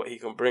to see what he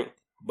can bring.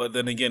 But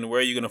then again, where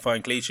are you going to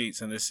find clean sheets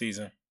in this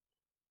season?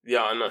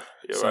 Yeah, I know.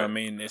 You're right. I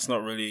mean, it's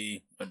not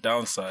really a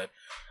downside.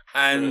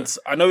 And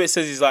I know it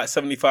says he's like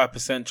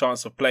 75%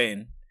 chance of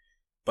playing,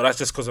 but that's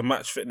just because of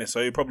match fitness,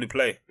 so he'll probably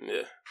play.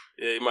 Yeah,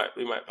 he might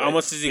play. How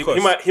much does he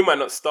cost? He might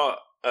not start.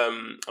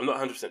 I'm not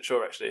 100%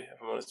 sure, actually, if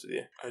I'm honest with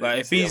you. Like,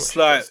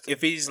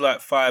 if he's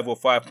like 5 or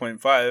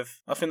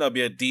 5.5, I think that'd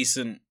be a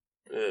decent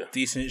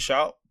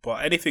shout.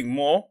 But anything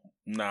more,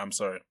 nah, I'm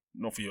sorry.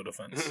 Not for your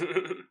defence.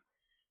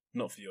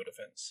 Not for your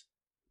defence.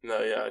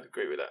 No, yeah, I'd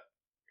agree with that.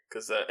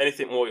 Because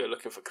anything more, you're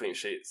looking for clean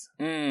sheets.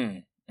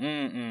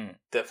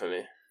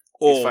 Definitely.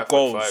 Or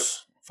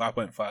goals.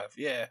 5.5.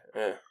 Yeah.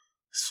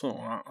 It's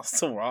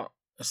all right.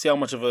 Let's see how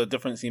much of a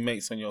difference he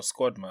makes on your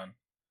squad, man.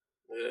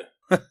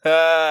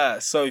 Yeah.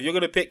 So if you're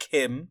going to pick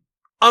him,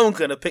 I'm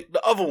going to pick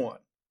the other one.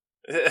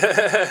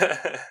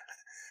 The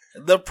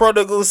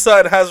prodigal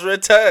son has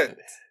returned.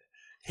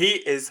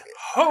 He is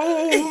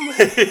home.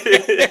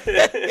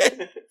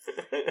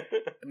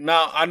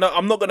 Now, I know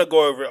I'm not going to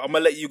go over it. I'm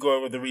going to let you go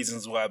over the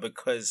reasons why,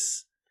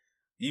 because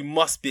you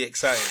must be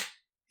excited.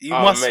 You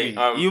must be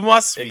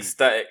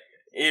ecstatic.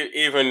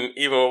 Even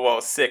while I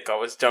was sick, I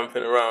was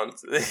jumping around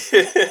with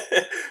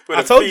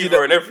I told you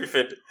that, and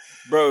everything.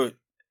 Bro,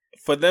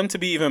 for them to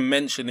be even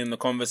mentioned in the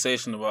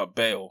conversation about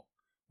Bale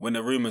when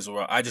the rumours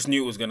were out, I just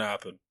knew it was going to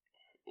happen.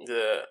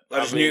 Yeah,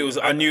 I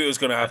knew it was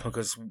going to happen,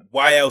 because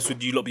why else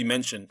would you not be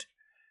mentioned?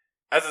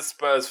 As a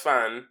Spurs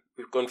fan,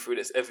 we've gone through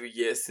this every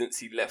year since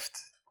he left.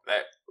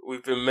 Like,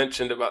 we've been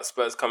mentioned about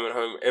Spurs coming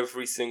home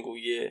every single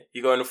year.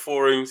 You go in the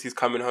forums, he's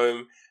coming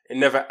home. It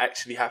never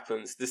actually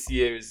happens. This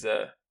year is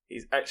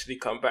he's actually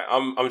come back.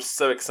 I'm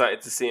so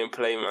excited to see him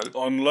play, man.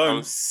 On loan.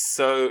 I'm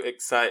so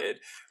excited.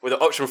 With an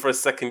option for a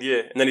second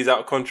year, and then he's out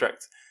of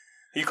contract.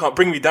 You can't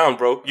bring me down,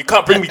 bro. You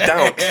can't bring me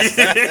down.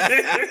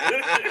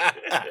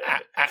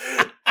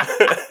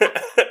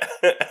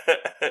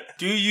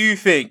 Do you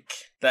think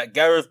that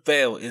Gareth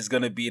Bale is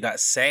going to be that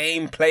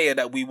same player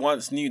that we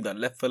once knew that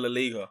left for La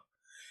Liga?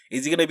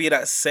 Is he going to be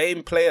that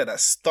same player that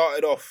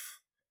started off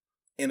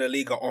in La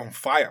Liga on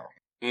fire?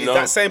 Is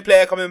that same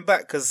player coming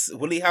back? Because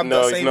will he have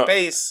that same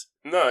pace?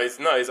 No,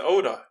 he's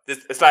older.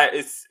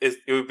 It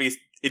would be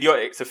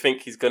idiotic to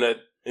think he's going to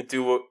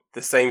do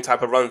the same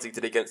type of runs he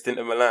did against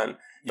Inter Milan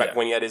back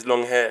when he had his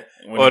long hair.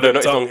 Not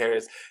his long hair,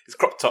 his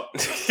crop top.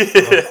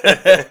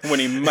 When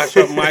he mashed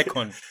up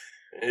Maicon.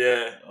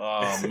 Yeah.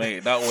 Oh,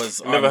 mate, that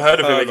was... Never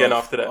heard of him again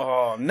after that.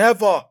 Oh,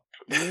 never.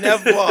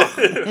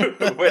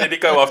 Where did he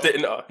go after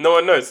Inter? No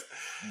one knows.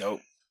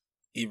 Nope.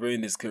 He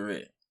ruined his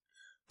career.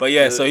 But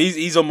yeah, so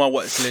he's on my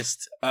watch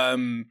list.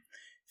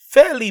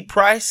 Fairly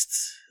priced.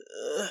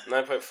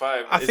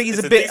 9.5. I think he's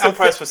a decent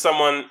price for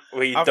someone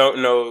where you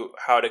don't know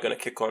how they're going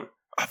to kick on.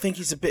 I think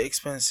he's a bit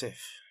expensive.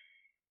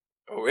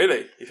 Oh,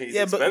 really? You think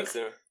he's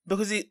expensive?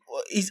 Because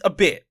he's a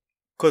bit.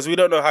 Because we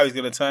don't know how he's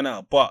going to turn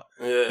out. But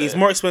he's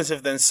more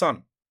expensive than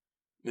Son.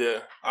 Yeah.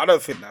 I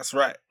don't think that's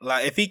right.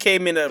 Like, if he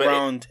came in at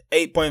around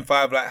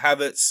 8.5 like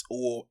Havertz,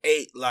 or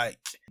 8 like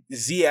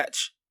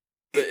Ziyech.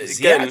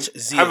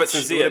 Havertz and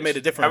would have made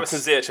a difference. Havertz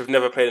and Ziyech have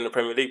never played in the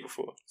Premier League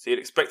before. So you'd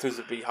expect him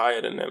to be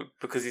higher than them,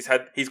 because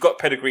he's got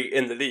pedigree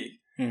in the league.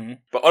 Mm-hmm.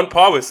 But on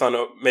par with Son,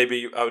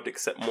 maybe I would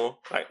accept more.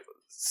 Like,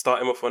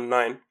 start him off on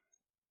 9.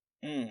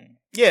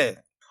 Yeah.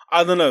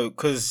 I don't know,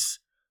 because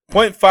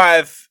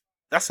 0.5,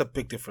 that's a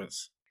big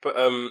difference. But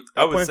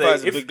I would say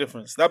is a big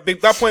difference. That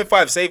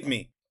 0.5 saved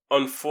me.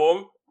 On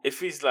form,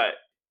 if he's like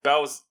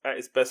Bale's at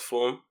his best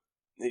form,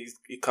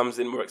 he comes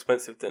in more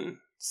expensive than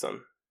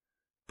Son.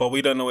 But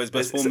we don't know what his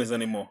best form is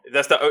anymore.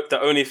 That's the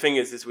only thing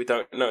is we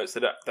don't know. So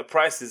that the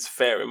price is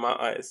fair in my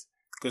eyes.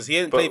 Because he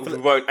hasn't played. We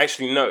won't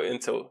actually know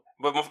until.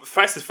 But my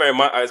price is fair in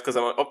my eyes because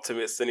I'm an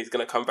optimist, and he's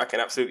going to come back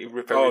and absolutely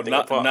rip everything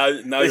apart. Now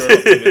you're an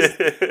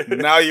optimist.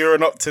 Now you're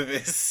an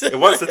optimist.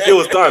 Once the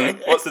deal's done,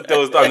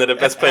 they're the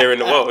best player in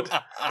the world.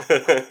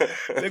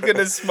 Look at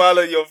the smile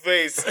on your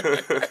face.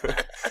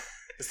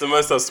 It's the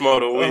most I've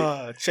smiled all week.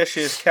 Oh,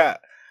 Cheshire's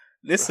cat.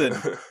 Listen,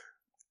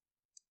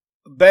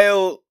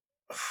 Bale,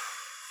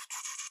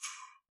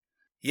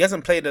 he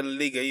hasn't played in the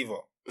Liga either.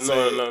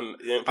 So no.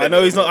 I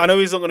know he's not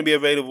going to be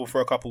available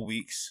for a couple of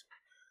weeks.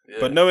 Yeah.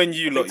 But knowing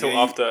you, look,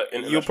 after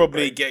you'll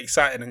probably get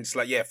excited and just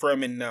like, throw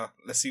him in now.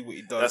 Let's see what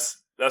he does.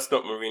 That's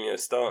not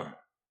Mourinho's style.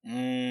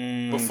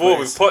 Before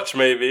with Poch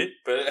maybe,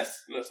 but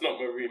that's not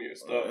Mourinho's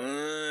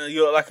style.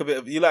 You like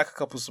a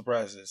couple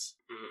surprises,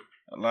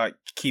 like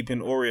keeping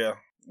Aurier.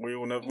 We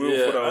all thought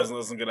that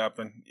wasn't gonna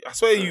happen. I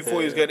swear you thought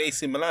he was going to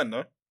AC Milan,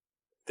 no?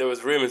 There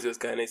was rumours he was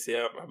going to AC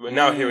out, but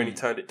now hearing he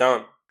turned it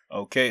down.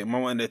 Okay,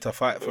 man went there to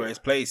fight for his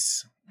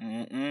place.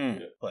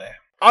 But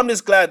I'm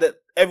just glad that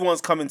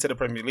everyone's coming to the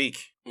Premier League.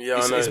 Yeah,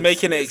 it's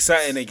making it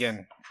exciting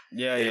again.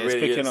 Yeah, it's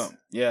really picking up.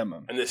 Yeah,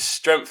 man. And there's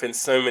strength in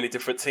so many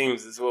different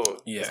teams as well.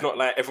 Yeah. It's not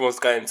like everyone's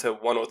going to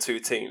one or two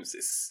teams.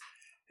 It's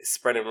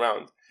spreading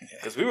around.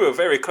 Because we were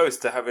very close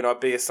to having our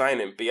biggest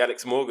signing be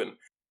Alex Morgan,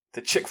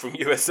 the chick from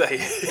USA.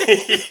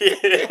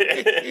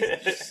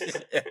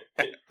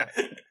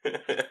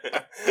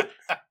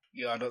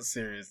 Yeah, not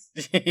serious.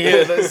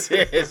 Yeah, not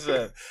serious,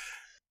 man.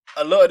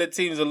 A lot of the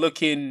teams are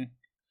looking...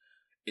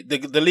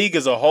 The league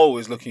as a whole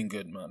is looking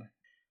good, man.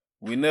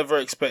 We never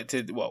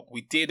expected... Well,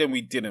 we did and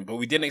we didn't, but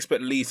we didn't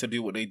expect Leeds to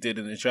do what they did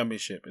in the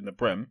Championship, in the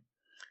Prem.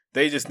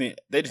 They just need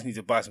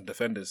to buy some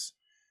defenders.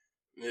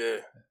 Yeah.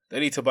 They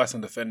need to buy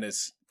some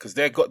defenders because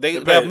they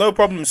have no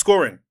problem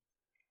scoring.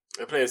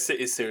 They're playing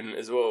City soon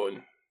as well,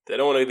 and they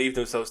don't want to leave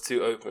themselves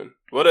too open.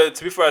 Well,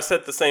 to be fair, I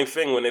said the same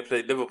thing when they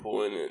played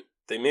Liverpool, and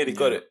they nearly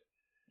got it.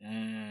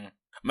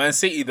 Man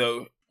City,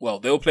 though, well,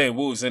 they were playing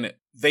Wolves, innit?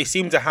 They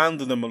seem to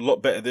handle them a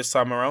lot better this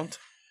time around.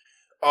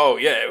 Oh,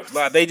 yeah.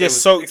 Like, they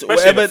just soaked...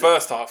 Especially in the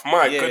first half.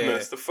 My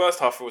goodness. The first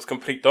half, it was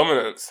complete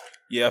dominance.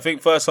 Yeah, I think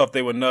first half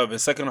they were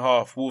nervous. Second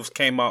half, Wolves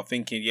came out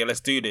thinking, yeah, let's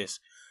do this.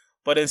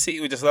 But then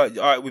City were just like,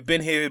 all right, we've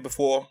been here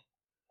before.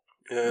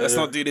 Let's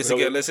not do this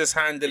again. Let's just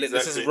handle it.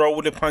 Let's just roll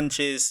with the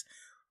punches.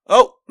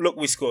 Oh, look,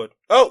 we scored.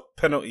 Oh,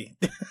 penalty.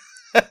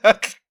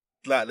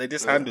 Like, they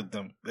just handled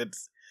them.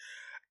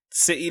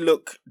 City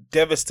look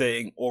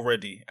devastating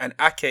already. And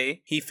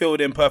Ake, he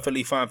filled in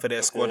perfectly fine for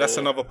their squad. That's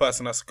another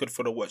person that's good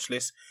for the watch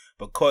list.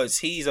 Because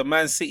he's a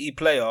Man City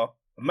player,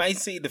 a Man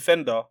City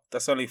defender,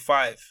 that's only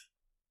 5.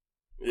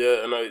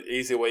 Yeah, no,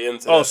 easy way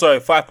into that. Sorry,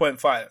 5.5.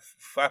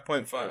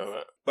 5.5.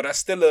 Right. But that's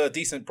still a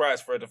decent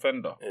price for a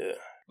defender. Yeah.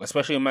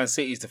 Especially in Man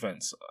City's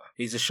defence.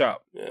 He's a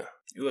sharp. Yeah.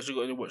 Who else you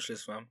got on your watch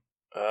list, fam?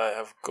 I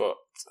have got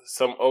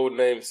some old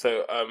names.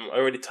 So I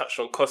already touched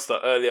on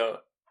Costa earlier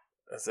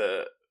as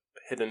a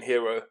hidden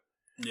hero.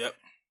 Yep.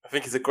 I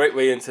think he's a great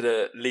way into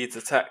the Leeds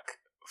attack.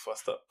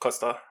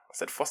 Costa. I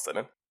said Foster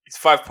then. He's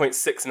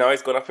 5.6 now.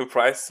 He's gone up in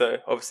price. So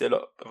obviously a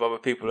lot of other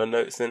people are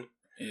noticing.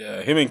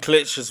 Yeah, him and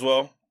Klitsch as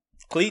well.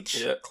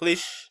 Klitsch? Yeah.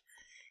 Klitsch.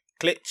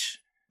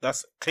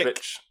 That's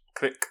click.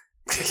 Click.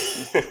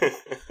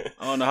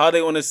 I don't know how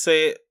they want to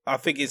say it. I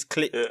think it's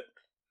click. Yeah.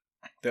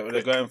 That's what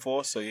they're going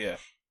for. So yeah.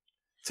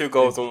 2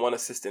 goals and 1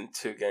 assist in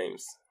 2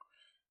 games.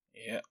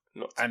 Yeah.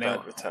 Not too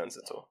bad returns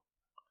at all.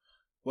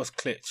 What's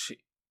Klitsch?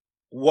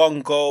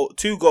 1 goal,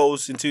 2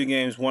 goals in 2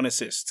 games, 1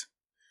 assist.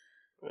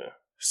 Yeah.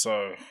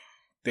 So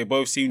they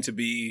both seem to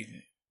be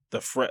the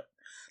threat.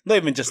 Not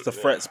even just the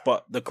threats,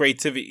 but the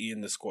creativity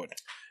in the squad.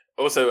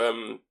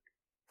 Also,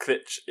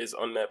 Klitsch is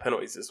on their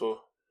penalties as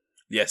well.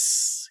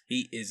 Yes,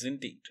 he is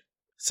indeed.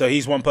 So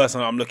he's one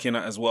person I'm looking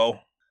at as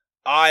well.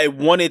 I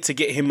wanted to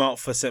get him out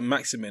for St.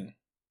 Maximin,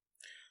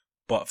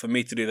 but for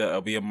me to do that,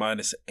 it'll be a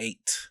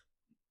 -8.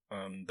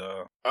 And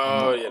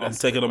I'm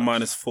taking a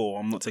 -4.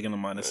 I'm not taking a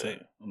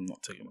 -8. I'm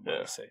not taking a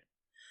 -8.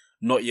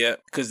 Not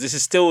yet, because this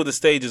is still the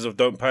stages of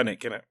don't panic,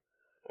 innit?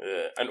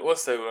 Yeah, and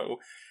also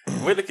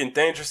we're looking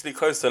dangerously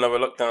close to another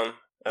lockdown.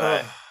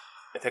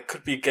 There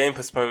could be game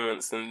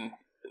postponements, and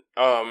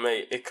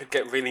mate, it could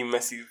get really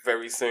messy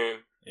very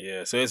soon.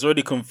 Yeah, so it's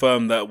already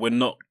confirmed that we're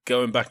not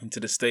going back into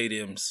the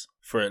stadiums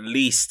for at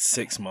least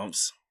 6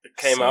 months. It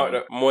came out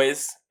that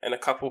Moyes and a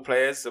couple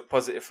players are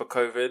positive for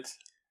COVID.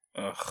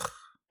 Ugh.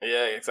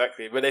 Yeah,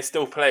 exactly. But they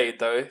still played,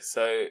 though,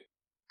 so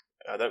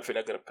I don't think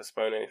they're going to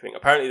postpone anything.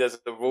 Apparently, there's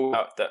a rule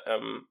out that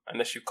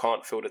unless you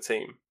can't fill the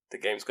team, the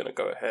game's going to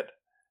go ahead,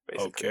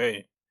 basically.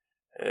 Okay.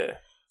 Yeah.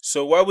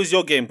 So why was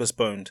your game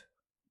postponed?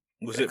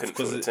 Was it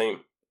because of the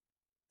team?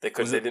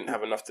 Because they didn't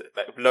have enough to...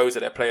 Like, loads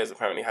of their players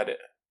apparently had it.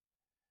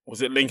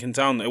 Was it Lincoln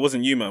Town? It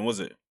wasn't you, man, was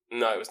it?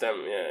 No, it was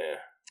them, yeah.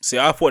 See,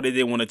 I thought they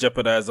didn't want to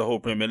jeopardize the whole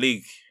Premier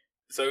League.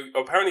 So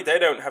apparently they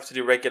don't have to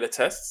do regular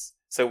tests.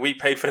 So we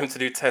paid for them to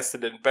do tests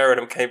and then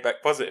Berringham came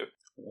back positive.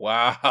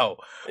 Wow.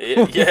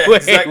 Yeah,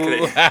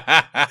 exactly.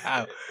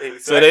 Wow. Exactly.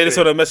 So they just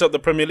want to mess up the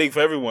Premier League for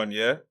everyone,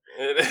 yeah?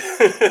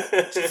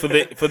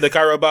 for the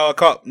Carabao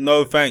Cup,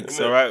 no thanks,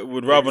 all right?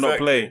 We'd rather not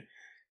play.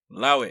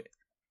 Allow it.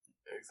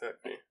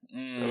 Exactly.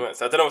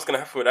 So I don't know what's going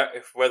to happen with that,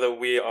 whether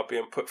we are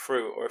being put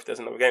through or if there's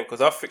another game, because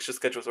our fixture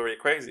schedule is already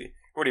crazy.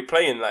 We're already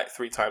playing like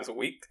 3 times a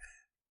week.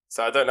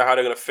 So I don't know how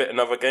they're going to fit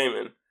another game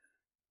in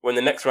when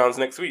the next round's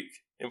next week.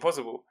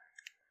 Impossible.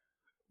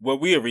 Were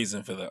we a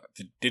reason for that?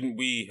 Didn't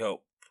we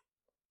help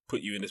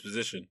put you in this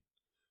position?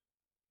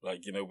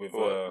 Like, you know, with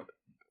your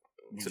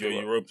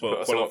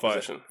Europa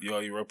qualifiers.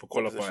 Your Europa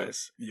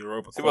qualifiers.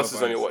 Who else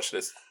is on your watch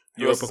list?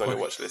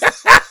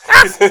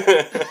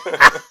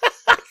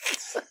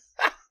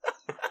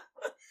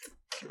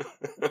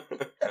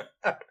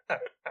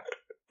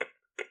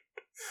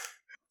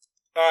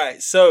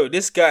 Alright, so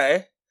this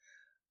guy,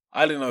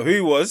 I didn't know who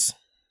he was.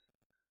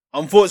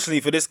 Unfortunately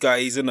for this guy,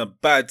 he's in a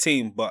bad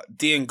team, but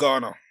Dean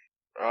Garner.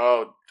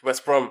 Oh,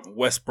 West Brom.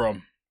 West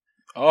Brom.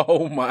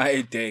 Oh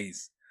my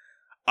days.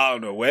 I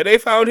don't know where they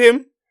found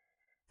him,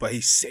 but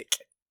he's sick.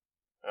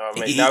 Oh,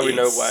 mate, now we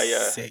know why.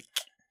 Sick.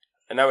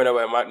 And now we know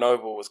why Mike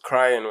Noble was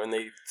crying when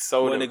they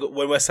sold him.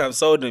 When West Ham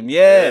sold him,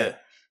 yeah. I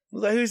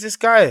was like, who's this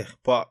guy?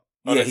 But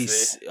honestly,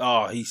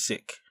 he's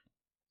sick.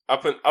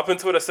 Up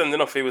until the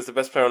sending off, he was the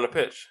best player on the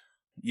pitch.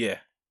 Yeah.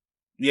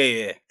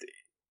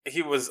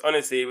 He was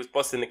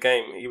bossing the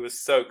game. He was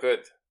so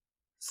good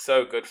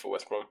for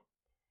West Brom.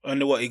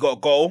 And what, he got a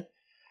goal.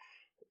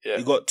 Yeah,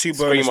 he got 2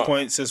 bonus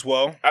points as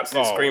well.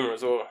 Absolute screamer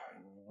as well.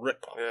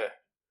 Ripper. Yeah.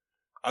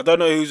 I don't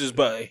know whose was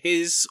better,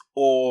 his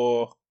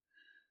or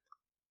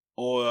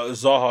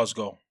Zaha's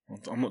goal.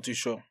 I'm not too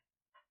sure.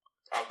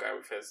 I'll go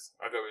with his.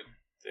 I'll go with,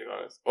 to be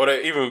honest. Or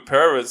even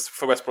Pereira's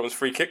for West Brom's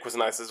free kick was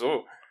nice as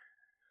well.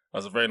 That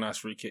was a very nice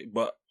free kick,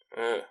 but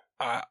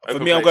for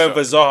me, I'm going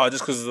for Zaha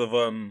just because of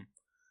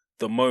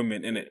the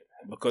moment in it.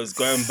 Because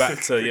going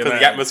back to because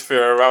the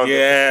atmosphere around it.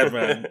 Yeah,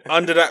 man.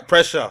 Under that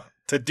pressure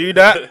to do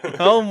that.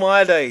 Oh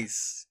my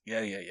days.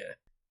 Yeah.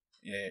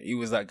 He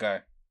was that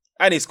guy,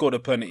 and he scored a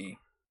penalty.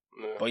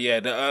 Yeah. But yeah,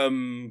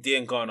 the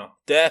Dean Garner,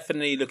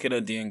 definitely looking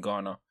at Dean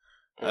Garner,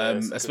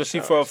 especially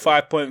for a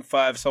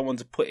 5.5, someone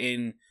to put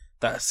in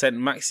that sent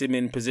Maxim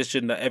in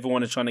position that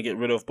everyone is trying to get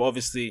rid of. But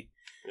obviously,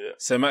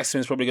 so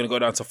Maxim's probably going to go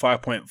down to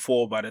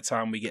 5.4 by the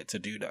time we get to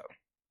do that.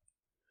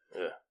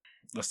 Yeah,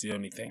 that's the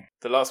only thing.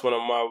 The last one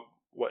on my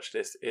watch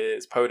list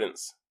is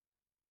Podence.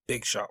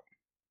 Big shout.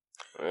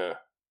 Yeah,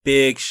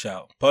 big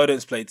shout.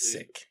 Podence played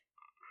sick.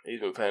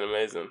 He's been playing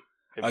amazing.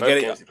 In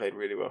both games, he played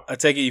really well. I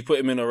take it you put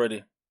him in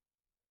already.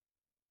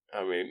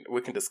 I mean,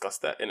 we can discuss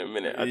that in a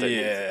minute. I don't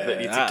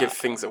need to give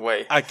things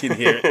away. I can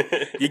hear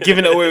it. You're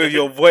giving it away with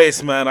your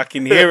voice, man. I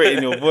can hear it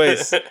in your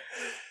voice. All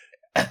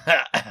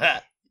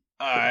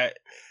right.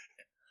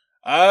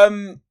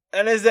 And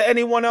is there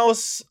anyone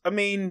else? I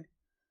mean,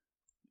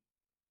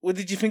 what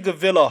did you think of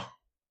Villa?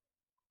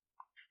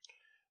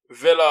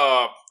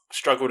 Villa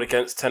struggled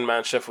against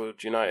 10-man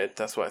Sheffield United.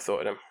 That's what I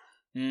thought of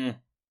them.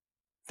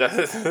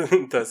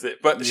 That's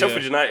it. But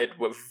Sheffield United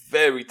were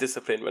very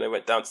disciplined when they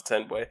went down to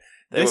 10, boy.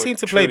 They seem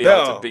to play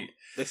better.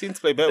 They seem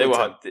to play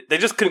better. They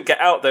just couldn't get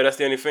out, though. That's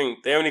the only thing.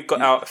 They only got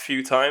out a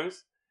few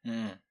times.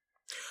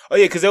 Oh,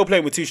 yeah, because they were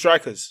playing with 2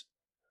 strikers.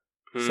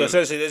 So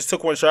essentially, they just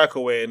took 1 striker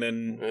away and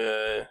then...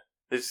 Yeah.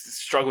 They just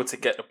struggled to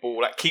get the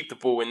ball, like keep the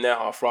ball in their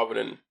half rather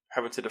than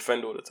having to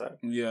defend all the time.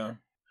 Yeah.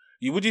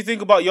 What do you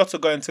think about Jota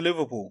going to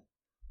Liverpool?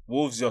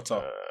 Wolves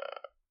Jota.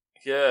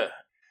 Yeah.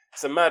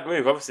 It's a mad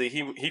move. Obviously,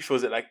 he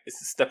feels it like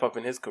it's a step up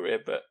in his career,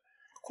 but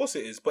of course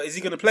it is. But is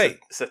he going to play?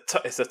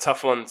 It's a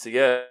tough one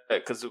to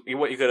because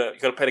you're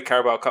gonna play the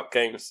Carabao Cup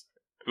games,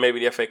 maybe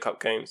the FA Cup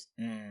games,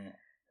 and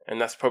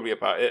that's probably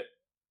about it.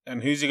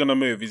 And who's he going to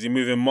move? Is he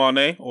moving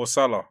Mane or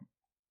Salah?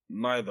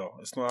 Neither.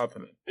 It's not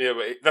happening. Yeah,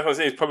 but that's what I'm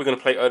saying. He's probably going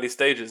to play early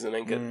stages and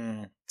then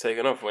get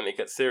taken off when it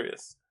gets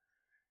serious.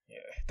 Yeah,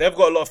 they've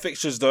got a lot of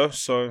fixtures though,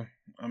 so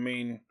I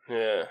mean,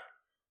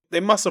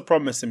 they must have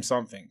promised him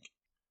something.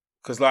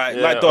 Because like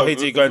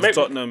Doherty going to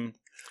Tottenham,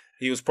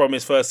 he was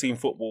promised first team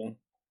football.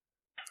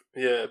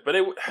 Yeah, but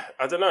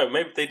I don't know.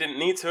 Maybe they didn't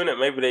need to, innit?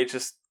 Maybe they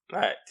just,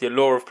 like, the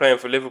allure of playing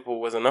for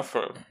Liverpool was enough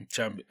for him.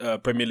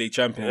 Premier League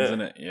champions,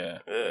 isn't it? Yeah.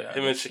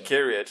 Him and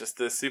Shaqiri are just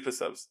the super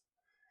subs.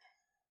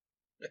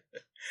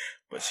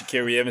 But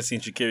Shaqiri, haven't seen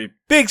Shaqiri.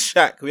 Big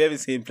Shaq, we haven't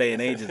seen him play in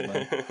ages,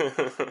 man.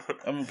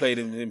 I haven't played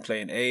him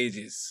play in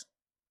ages.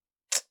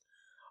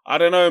 I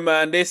don't know,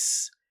 man.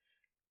 This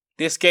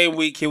game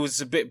week, it was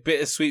a bit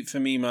bittersweet for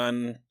me,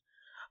 man.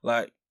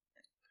 Like,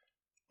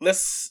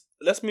 let's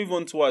move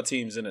on to our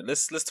teams, innit?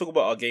 Let's talk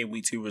about our game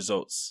week 2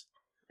 results.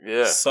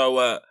 Yeah.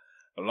 So,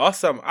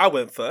 last time I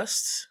went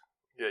first.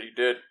 Yeah, you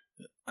did.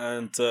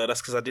 And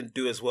that's because I didn't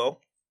do as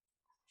well.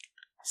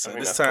 So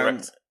this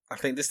time, I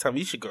think this time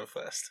you should go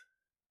first.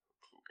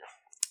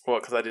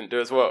 What, because I didn't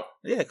do as well?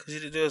 Yeah, because you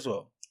didn't do as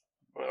well.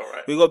 All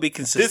right. We've got to be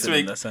consistent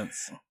in that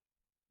sense.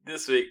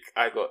 This week,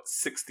 I got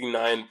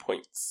 69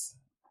 points.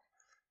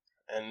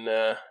 And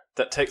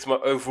that takes my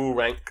overall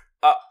rank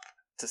up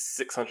to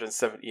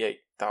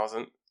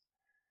 678,000.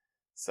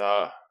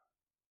 So,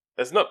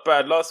 it's not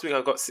bad. Last week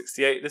I got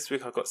 68. This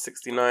week I got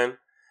 69.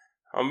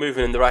 I'm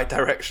moving in the right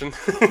direction.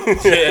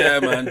 Yeah,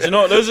 man. Do you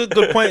know what? Those are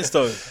good points,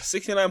 though.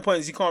 69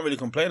 points. You can't really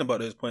complain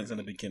about those points in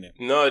the beginning.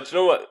 No, do you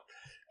know what?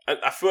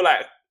 I feel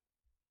like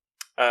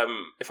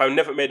if I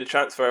never made a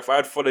transfer, if I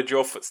had followed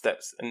your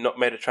footsteps and not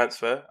made a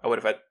transfer, I would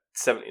have had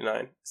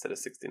 79 instead of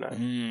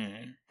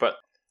 69. But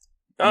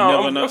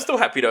I'm still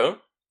happy, though.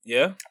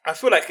 Yeah? I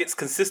feel like it's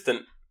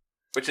consistent,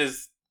 which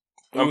is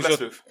I'm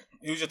blessed with.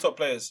 Who's your top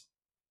players?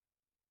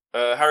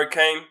 Harry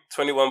Kane,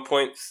 21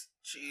 points.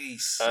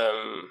 Jeez.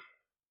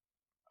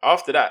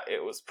 After that,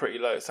 it was pretty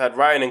low. So I had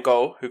Ryan in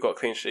goal, who got a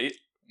clean sheet.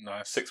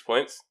 Nice. 6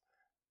 points.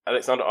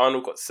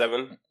 Alexander-Arnold got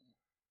 7.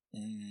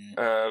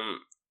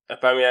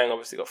 Aubameyang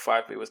obviously got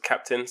 5, but he was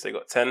captain, so he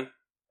got 10.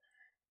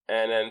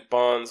 And then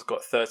Barnes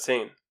got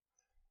 13.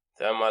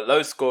 Then my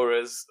low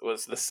scorers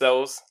was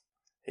Lascelles,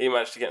 he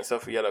managed to get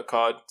himself a yellow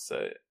card.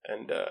 So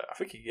I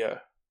think he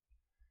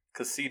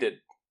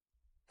conceded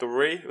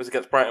 3. It was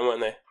against Brighton,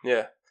 weren't they?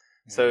 Yeah.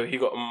 So he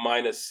got a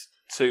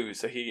 -2.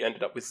 So he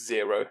ended up with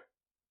 0.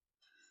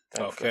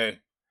 Okay.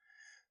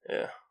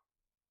 Yeah.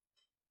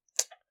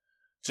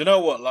 Do you know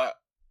what? Like,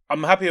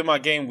 I'm happy with my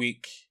game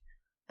week,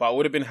 but I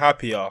would have been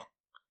happier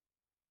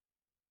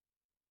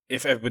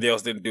if everybody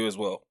else didn't do as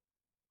well.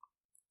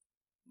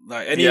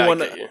 Like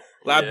anyone,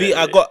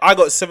 I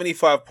got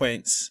 75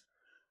 points.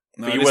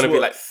 No, but you want to be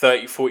like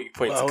 30, 40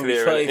 points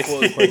clear. 30,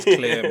 40 points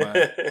clear,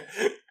 man.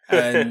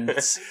 And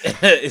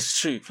it's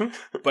true.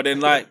 But then,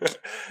 like,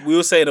 we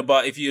were saying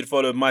about if you had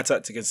followed my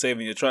tactic and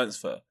saving your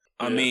transfer,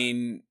 I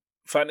mean,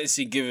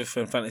 fantasy giveth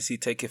and fantasy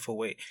taketh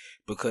away.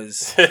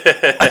 Because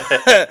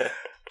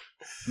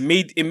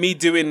me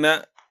doing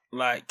that,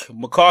 like,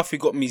 McCarthy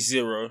got me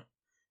 0.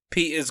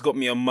 Peters got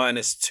me a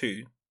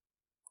 -2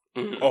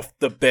 off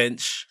the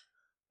bench.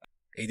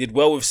 He did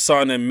well with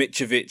Son and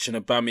Mitrovic and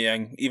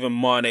Aubameyang. Even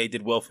Mane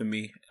did well for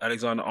me.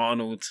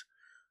 Alexander-Arnold.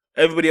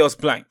 Everybody else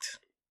blanked.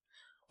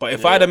 But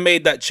if I'd have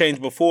made that change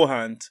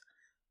beforehand,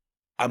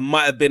 I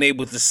might have been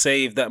able to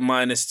save that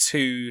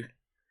 -2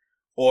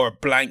 or a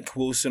blank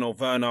Wilson or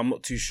Werner. I'm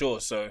not too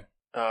sure. So,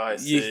 I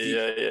see.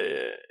 Yeah.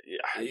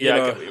 I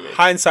get what you mean.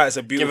 Hindsight's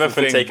a beautiful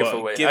thing. Give it and take it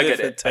away.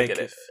 I get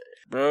it.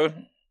 Bro,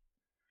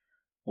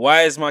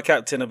 why is my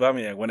captain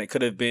Aubameyang when it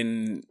could have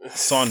been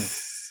Son?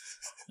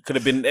 It could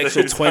have been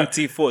extra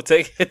 24.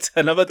 Take it to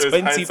another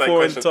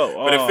 24 on top.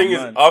 But the thing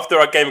is, after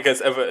our game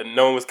against Everton,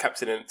 no one was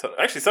captaining.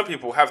 Actually, some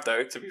people have,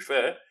 though, to be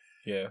fair.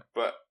 Yeah.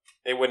 But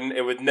it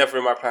would never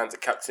in my plan to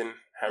captain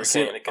Harry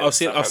Kane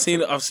against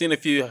I've seen a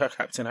few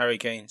captain Harry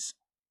Kanes.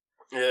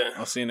 Yeah.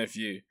 I've seen a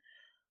few.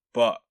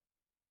 But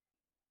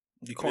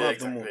you can't have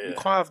them all. Yeah. You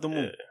can't have them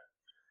all. Yeah.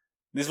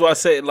 This is what I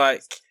say,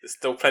 like... There's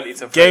still plenty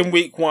to Game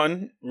week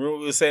 1, we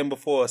were saying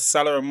before,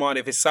 Salah and Mane.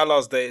 If it's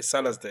Salah's day, it's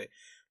Salah's day.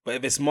 But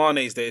if it's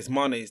Mane's day, it's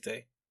Mane's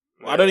day.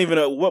 Yeah. I don't even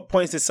know. What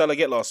points did Salah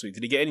get last week?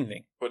 Did he get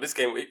anything? Well, this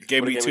game week?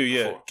 Game week 2,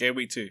 yeah. Game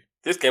week 2.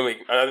 This game week,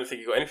 I don't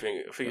think he got anything.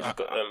 I think he just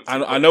got...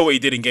 I know what he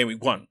did in game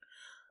week 1.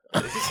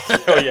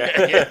 Oh,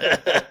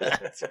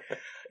 yeah.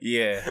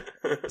 Yeah.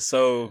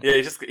 So... Yeah,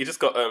 he just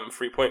got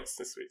 3 points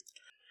this week.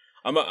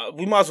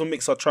 We might as well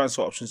mix our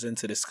transfer options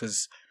into this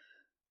because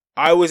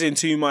I was in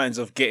 2 minds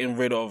of getting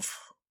rid of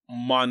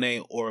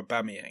Mane or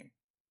Aubameyang.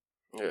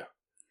 Yeah.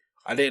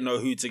 I didn't know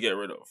who to get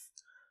rid of.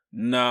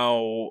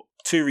 Now,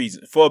 2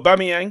 reasons. For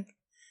Aubameyang,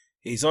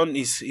 he's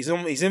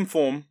in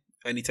form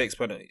and he takes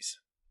penalties.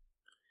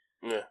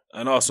 Yeah.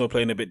 And Arsenal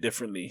playing a bit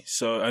differently.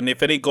 So, and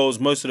if any goals,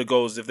 most of the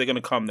goals, if they're going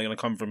to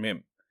come from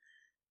him.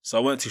 So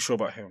I weren't too sure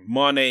about him.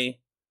 Mane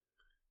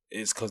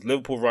is because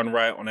Liverpool run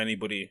right on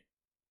anybody.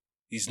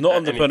 He's not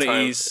on the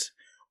penalties,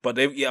 but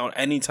on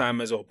any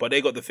time as well. But they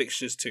got the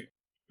fixtures too.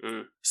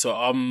 Mm. So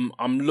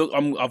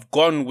I've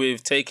gone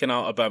with taking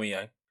out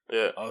Aubameyang.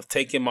 Yeah. I've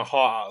taken my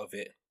heart out of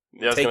it.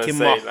 Yeah, I was taking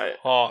my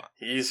heart.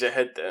 You use your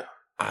head there.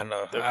 I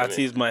know. Definitely. I had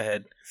to use my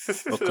head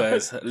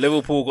because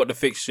Liverpool got the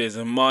fixtures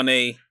and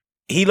Mane.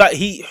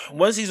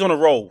 Once he's on a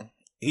roll,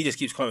 he just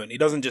keeps coming. He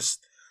doesn't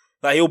just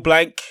he'll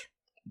blank,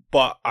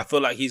 but I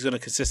feel like he's gonna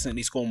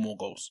consistently score more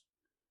goals.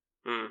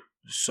 Mm.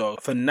 So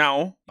for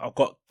now, I've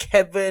got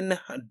Kevin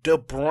De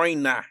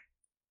Bruyne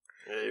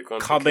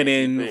coming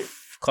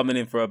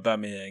in for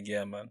Aubameyang.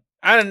 Yeah, man,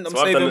 and I'm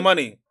saving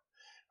money.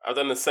 I've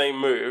done the same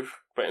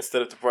move, but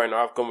instead of De Bruyne,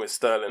 I've gone with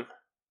Sterling.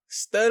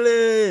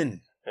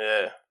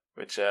 Yeah,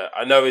 which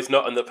I know is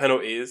not on the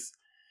penalties.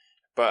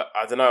 But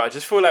I don't know. I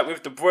just feel like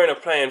with De Bruyne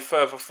playing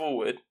further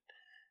forward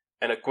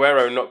and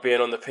Aguero not being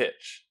on the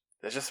pitch,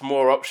 there's just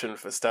more option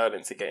for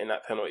Sterling to get in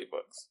that penalty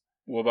box.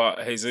 What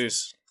about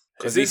Jesus?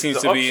 Because he seems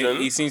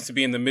to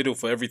be in the middle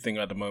for everything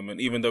at the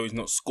moment. Even though he's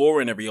not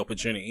scoring every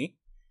opportunity,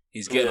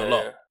 he's getting a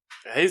lot.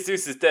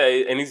 Jesus is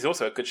there, and he's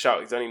also a good shout.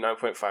 He's only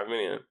 9.5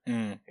 million.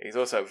 Mm. He's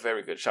also a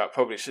very good shout.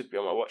 Probably should be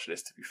on my watch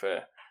list, to be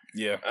fair.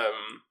 Yeah.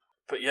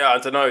 But yeah, I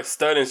don't know.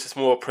 Sterling's just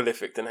more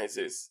prolific than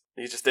Jesus.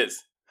 He just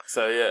is.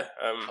 So yeah.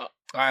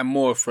 I am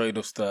more afraid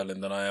of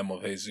Sterling than I am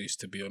of Jesus,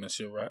 to be honest.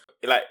 You're right.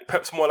 Like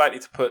Pep's more likely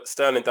to put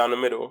Sterling down the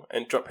middle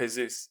and drop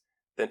Jesus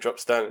than drop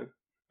Sterling.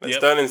 Like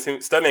Sterling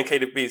and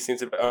KDB seem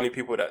to be the only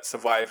people that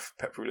survive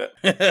Pep Roulette.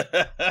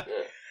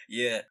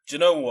 Yeah. Do you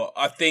know what?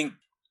 I think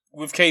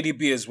with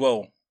KDB as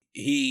well,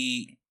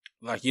 you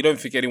don't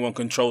think anyone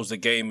controls the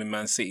game in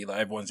Man City. Like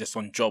everyone's just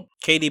on job.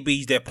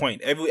 KDB's their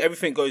point.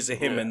 Everything goes to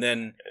him, and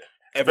then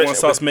everyone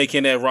starts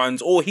making their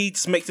runs, or he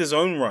just makes his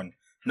own run.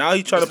 Now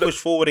he's trying to push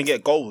forward and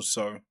get goals.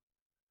 So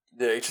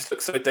yeah, he just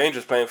looks so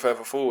dangerous playing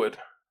further forward.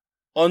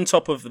 On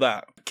top of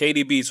that,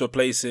 KDB's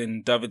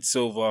replacing David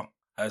Silva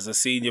as a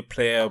senior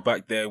player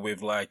back there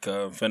with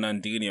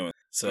Fernandinho.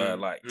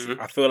 So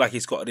I feel like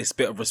he's got this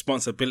bit of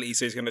responsibility.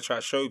 So he's going to try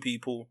to show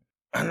people,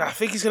 and I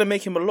think he's going to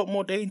make him a lot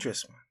more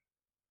dangerous, man.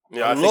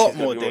 Yeah, a lot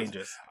more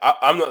dangerous.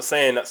 I'm not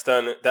saying that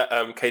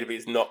KDB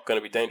is not going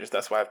to be dangerous.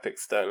 That's why I picked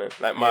Sterling.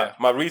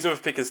 My reason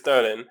for picking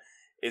Sterling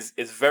is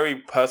very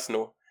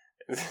personal.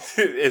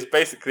 It's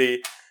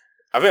basically,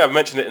 I think I've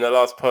mentioned it in the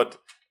last pod,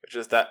 which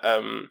is that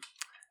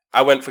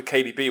I went for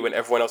KDB when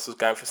everyone else was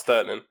going for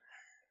Sterling.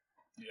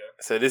 Yeah.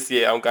 So this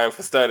year I'm going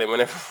for Sterling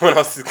when everyone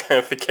else is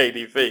going for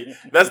KDB.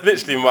 That's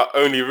literally my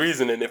only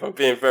reasoning, if I'm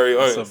being very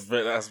honest.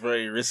 That's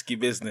very risky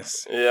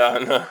business. Yeah,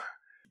 I know.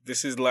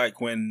 This is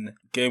like when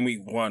game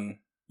week 1,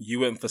 you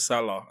went for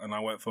Salah and I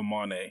went for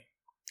Mane.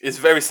 It's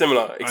very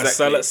similar,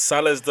 exactly. And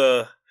Salah's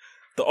the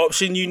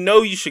option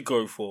you should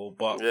go for,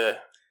 but yeah,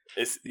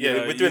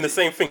 we're doing the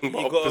same thing,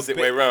 but opposite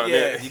way around.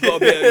 Yeah, you got a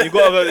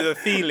bit of a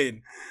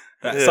feeling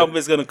that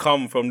something's gonna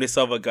come from this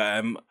other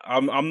guy.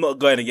 I'm not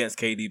going against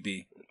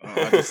KDB.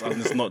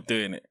 I'm just not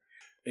doing it.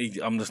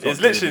 I'm just. Not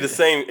it's literally the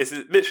same. It's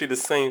literally the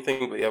same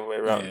thing, but the other way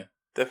around. Yeah.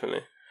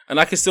 Definitely. And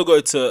I can still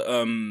go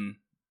to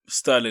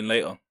Sterling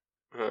later.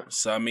 Huh.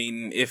 So I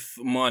mean, if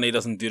Mane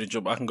doesn't do the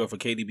job, I can go for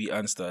KDB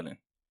and Sterling.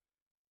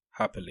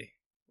 Happily.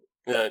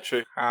 Yeah,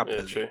 true. Happily.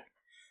 Yeah, true.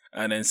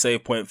 And then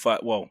save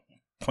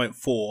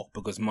 0.4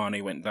 because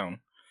Mane went down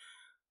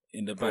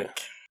in the bank.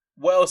 Yeah.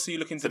 What else are you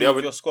looking to do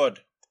with your squad?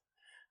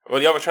 Well,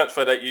 the other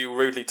transfer that you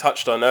rudely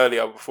touched on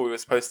earlier before we were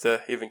supposed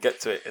to even get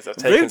to it is I've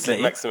taken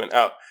St. Maximin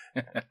out.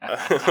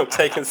 I've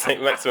taken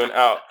St. Maximin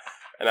out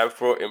and I've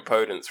brought in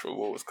Podence from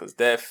Wolves because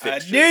their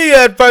fixtures... I knew you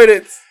had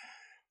Podence!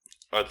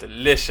 ...are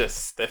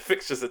delicious. Their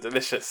fixtures are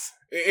delicious.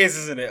 It is,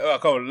 isn't it? Oh,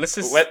 come on, let's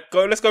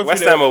go.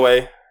 West Ham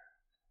away.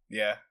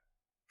 Yeah.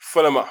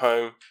 Fulham at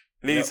home.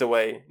 Leeds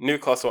away.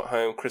 Newcastle at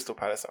home. Crystal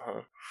Palace at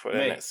home for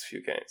their next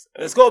few games.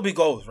 There's got to be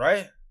goals,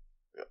 right?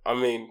 I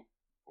mean,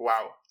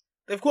 wow.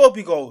 They've got to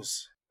be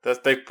goals.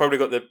 They've probably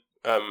got the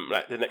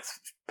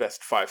next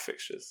best 5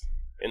 fixtures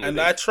in the league.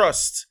 I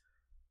trust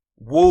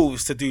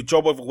Wolves to do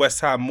job over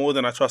West Ham more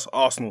than I trust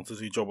Arsenal to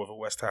do job over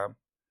West Ham.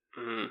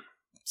 Mm.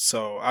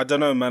 So I don't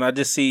know, man. I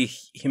just see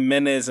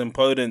Jimenez and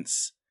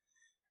Podence.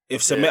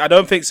 I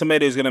don't think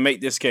Semedo is going to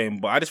make this game,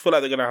 but I just feel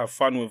like they're going to have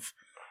fun with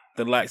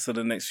the likes of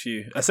the next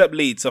few, except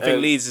Leeds. I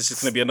think Leeds is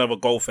just going to be another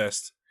goal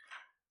fest.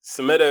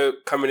 Semedo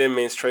coming in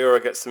means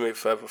Traore gets to move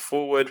further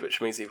forward,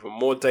 which means even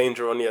more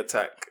danger on the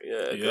attack.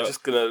 Yeah, they're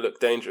just going to look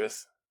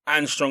dangerous.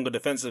 And stronger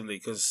defensively,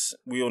 because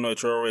we all know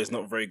Traore is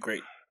not very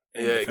great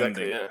in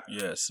defending. Exactly,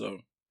 yeah.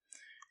 So,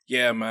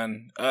 yeah,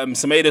 man.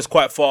 Semedo's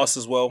quite fast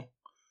as well.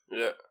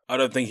 Yeah. I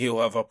don't think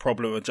he'll have a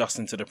problem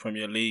adjusting to the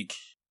Premier League.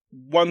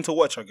 One to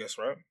watch, I guess,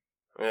 right?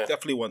 Yeah.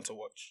 Definitely one to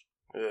watch.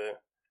 Yeah.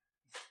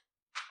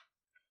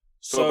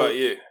 So what about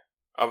you?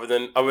 Other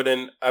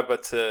than Abba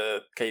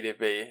to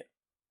KDB,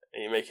 are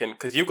you making...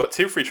 Because you've got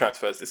 2 free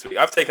transfers this week.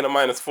 I've taken a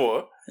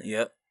 -4.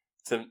 Yep.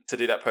 To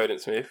do that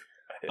Podence move.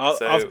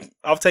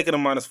 I've taken a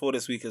 -4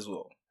 this week as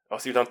well. Oh,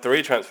 so you've done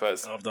 3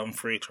 transfers? I've done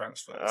 3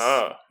 transfers.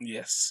 Ah.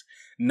 Yes.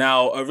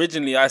 Now,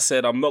 originally I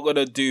said I'm not going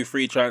to do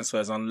 3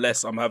 transfers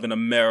unless I'm having a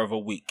mare of a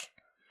week.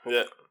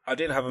 Yeah. I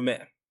didn't have a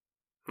mare.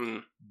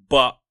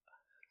 But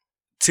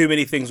too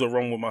many things were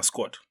wrong with my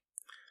squad.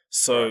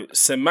 So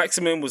St.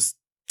 Maximin was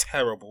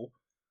terrible.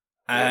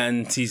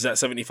 And he's at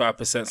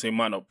 75%, so he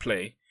might not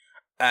play.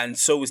 And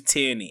so was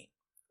Tierney.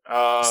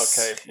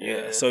 Okay.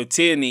 Yeah. So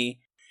Tierney,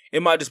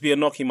 it might just be a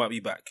knock, he might be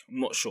back. I'm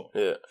not sure.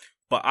 Yeah.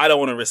 But I don't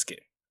want to risk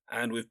it.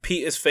 And with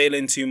Peters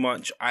failing too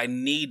much, I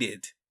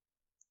needed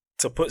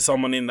to put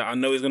someone in that I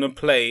know is going to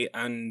play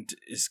and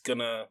is going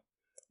to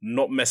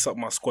not mess up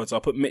my squad. So I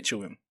put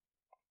Mitchell in.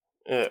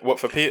 Yeah. What,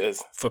 for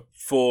Peters? For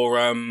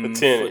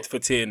Tierney. For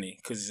Tierney,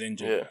 because he's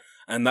injured. Yeah.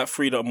 And that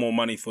freed up more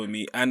money for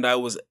me. And I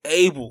was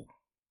able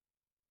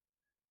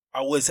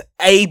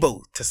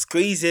to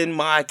squeeze in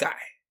my guy,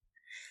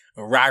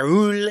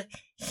 Raul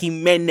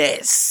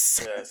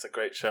Jimenez. Yeah, it's a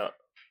great shot.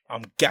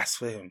 I'm gassed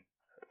for him.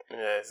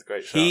 Yeah, it's a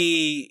great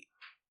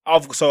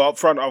shot. So up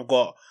front, I've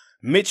got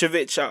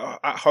Mitrovic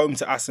at home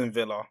to Aston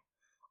Villa.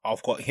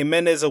 I've got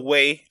Jimenez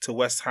away to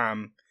West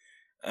Ham.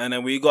 And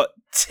then we got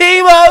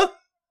Timo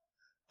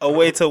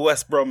away to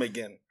West Brom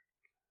again.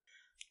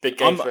 Big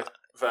game for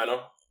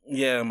Werner.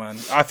 Yeah, man.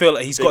 I feel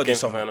like he's got to do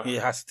something. He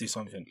has to do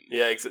something.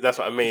 Yeah, that's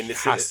what I mean. He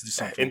has to do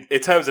something. In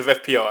terms of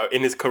FPL,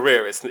 in his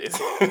career, it's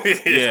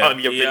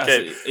hardly a big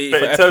game.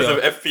 But in terms of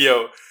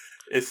FPL,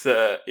 it's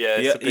a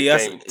big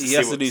game to see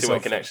what he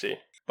can actually...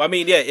 But I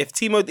mean, yeah,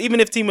 even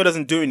if Timo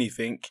doesn't do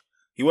anything,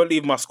 he won't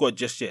leave my squad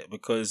just yet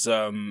because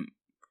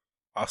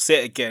I'll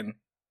say it again.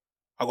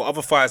 I've got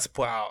other fires to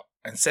put out.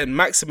 And St.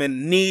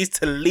 Maximin needs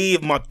to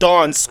leave my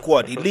darn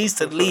squad. He needs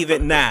to leave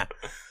it now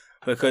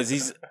because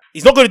he's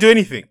not going to do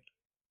anything.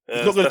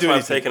 He's not going to do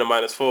anything. I'm taking a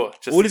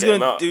 -4. All he's going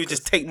to do is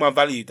just take my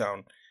value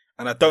down.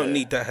 And I don't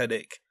need that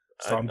headache.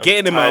 So I'm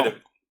getting him out.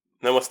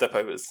 No more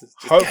stepovers.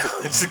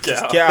 Just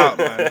get out,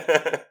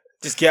 man.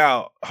 Just get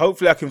out.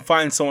 Hopefully I can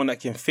find someone that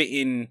can fit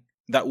in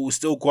that will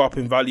still go up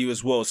in value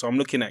as well. So I'm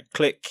looking at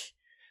Click.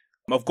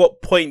 I've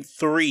got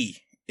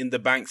 0.3 in the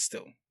bank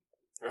still.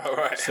 All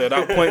right. So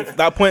that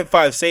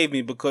 0.5 saved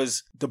me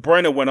because De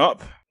Bruyne went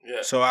up.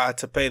 Yeah. So I had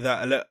to pay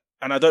that.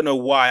 And I don't know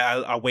why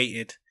I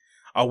waited.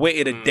 I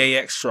waited a day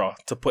extra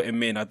to put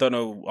him in. I don't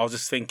know. I was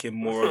just thinking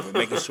more of it,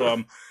 making sure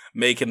I'm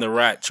making the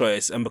right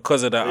choice. And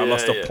because of that, I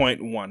lost a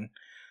 0.1.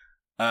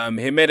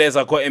 Jimenez,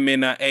 I got him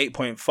in at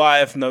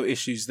 8.5. No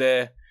issues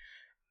there.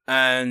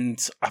 And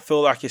I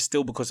feel like it's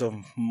still because of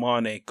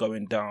Mane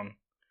going down.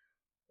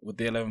 with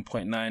the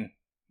 11.9.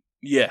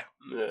 Yeah.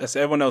 That's,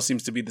 everyone else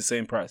seems to be the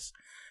same price.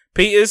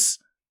 Peters,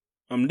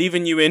 I'm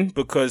leaving you in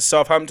because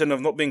Southampton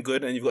have not been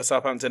good and you've got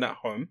Southampton at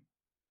home.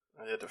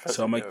 Yeah,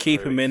 so I'm going to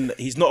keep him in.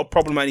 He's not a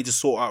problem I need to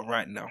sort out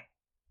right now.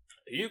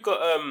 You've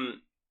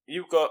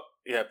got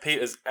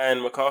Peters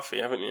and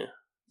McCarthy, haven't you?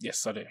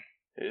 Yes, I do.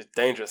 It's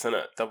dangerous, isn't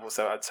it?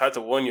 I tried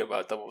to warn you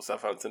about double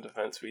Southampton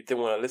defence, but you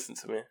didn't want to listen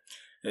to me.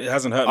 It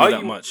hasn't hurt me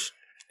that much.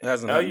 It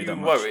hasn't hurt me that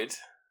much. Are you worried?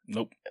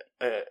 Nope.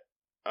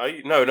 Are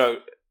you? No.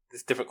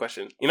 It's a different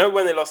question. You know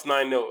when they lost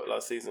 9-0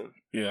 last season?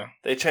 Yeah.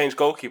 They changed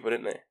goalkeeper,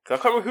 didn't they? Because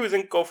I can't remember who was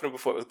in goal for them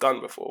before. It was Gunn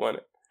before, wasn't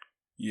it?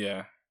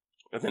 Yeah.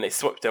 And then they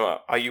swapped him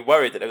out. Are you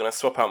worried that they're going to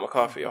swap out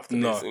McCarthy after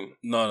this season?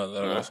 No,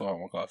 they're going to swap out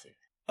McCarthy.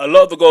 A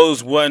lot of the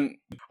goals weren't...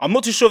 I'm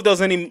not too sure if there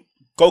was any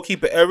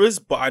goalkeeper errors,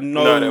 but I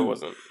know... No, there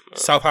wasn't. No.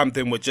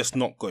 Southampton were just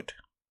not good.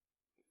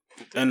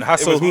 And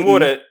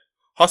Hasenhüttl...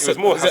 It was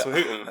more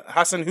Hasenhüttl.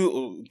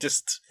 Hasenhüttl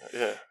just...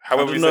 Yeah. I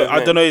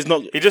don't know. He's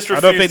not... He just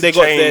refused I don't think they to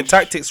got change. their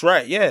tactics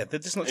right. Yeah, they're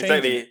just not changing.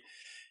 Exactly.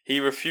 He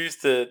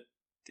refused to...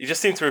 He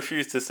just seemed to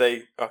refuse to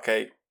say,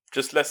 okay,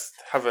 just let's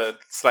have a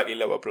slightly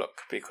lower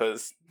block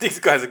because these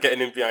guys are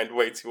getting in behind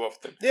way too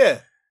often.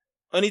 Yeah.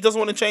 And he doesn't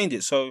want to change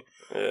it. So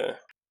yeah,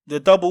 the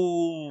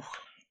double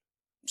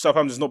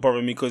Southampton's not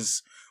bothering me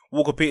because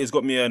Walker Peters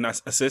got me an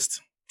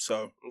assist.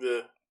 So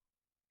yeah,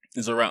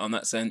 it's all right on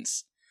that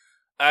sense.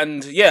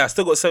 And yeah, I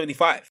still got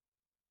 75.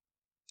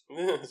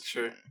 Yeah, it's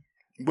true.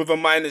 With a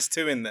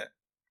 -2 in there.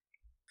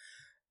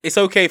 It's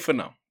okay for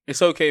now.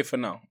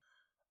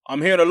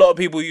 I'm hearing a lot of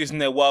people using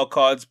their wild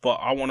cards, but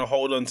I want to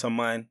hold on to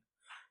mine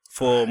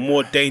for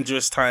more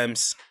dangerous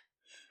times.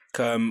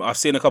 I've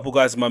seen a couple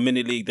guys in my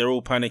mini league, they're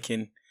all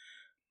panicking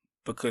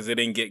because they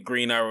didn't get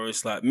green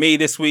arrows. Like me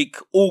this week,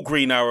 all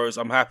green arrows,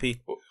 I'm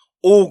happy.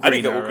 All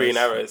green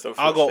arrows.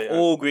 I got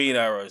all green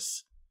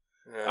arrows.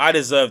 Yeah. I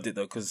deserved it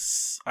though,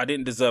 because I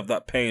didn't deserve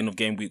that pain of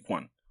game week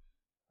 1.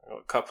 I got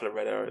a couple of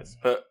red arrows.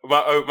 But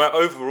my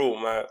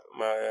overall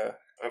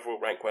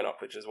rank went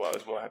up, which is what I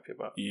was more happy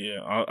about.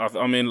 Yeah,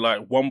 I'm in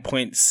like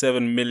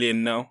 1.7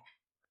 million now.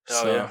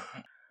 Oh, so, yeah.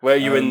 Where are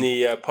you in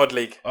the pod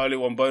league? Only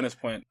 1 bonus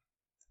point.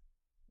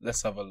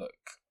 Let's have a look.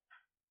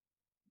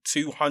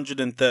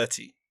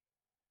 230.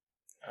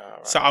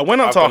 Right. So I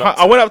went up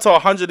to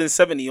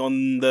 170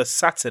 on the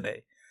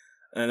Saturday,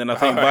 and then I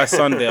think by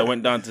Sunday I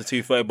went down to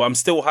 230. But I'm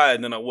still higher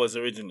than I was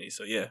originally.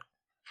 So yeah,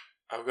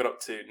 I've got up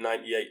to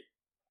 98.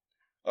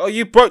 Oh,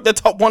 you broke the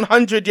top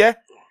 100, yeah?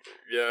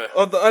 Yeah.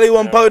 Of the only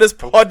one bonus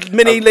pod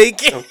mini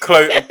league. I'm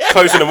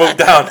closing them all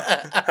down.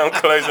 I'm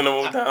closing them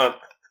all down.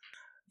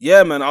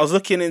 Yeah, man. I was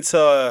looking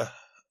into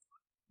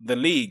the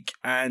league,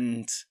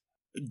 and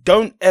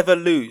don't ever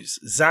lose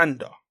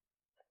Xander.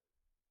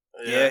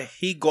 Yeah,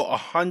 he got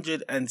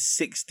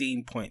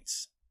 116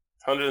 points.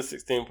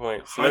 116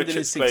 points. No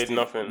chips played,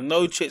 nothing.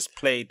 No chips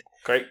played.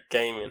 Great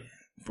gaming.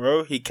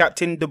 Bro, he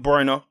captained De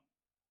Bruyne.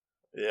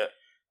 Yeah.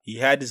 He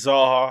had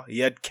Zaha, he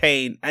had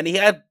Kane, and he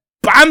had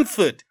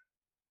Bamford.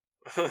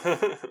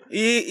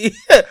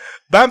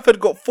 Bamford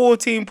got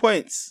 14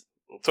 points.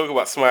 Talk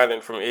about smiling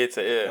from ear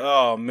to ear.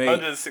 Oh, mate.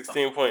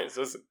 116 points.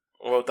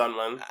 Well done,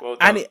 man. Well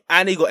done.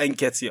 And he got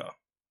Nketiah.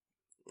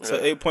 So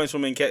 8 points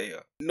from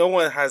Nketiah. No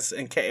one has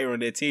Nketiah on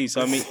their team.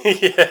 So, I mean,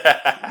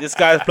 This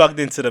guy's plugged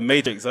into the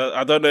matrix.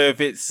 I don't know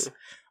if it's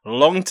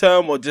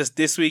long-term or just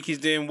this week he's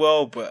doing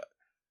well, but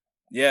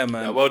yeah,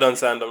 man. Yeah, well done,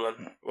 Sander,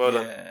 man. Well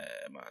done. Yeah,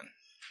 man.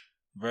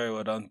 Very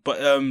well done. But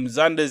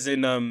Xander's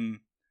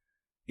in...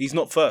 he's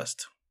not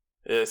first.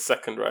 Yeah,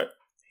 second, right?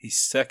 He's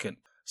second.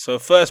 So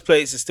first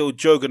place is still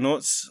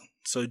Joggernauts.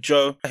 So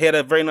Joe, he had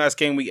a very nice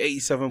game week,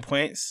 87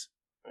 points.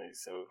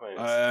 87 points.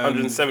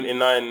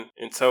 179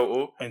 in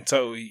total.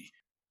 Do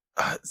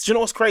you know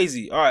what's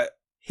crazy? All right,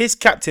 his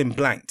captain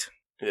blanked.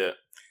 Yeah.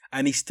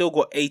 And he still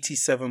got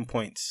 87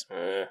 points.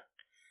 Yeah.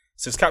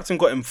 So his captain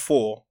got him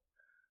 4.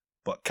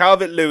 But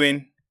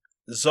Calvert-Lewin,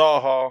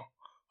 Zaha,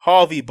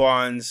 Harvey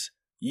Barnes,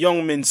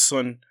 Young-Min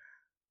Son,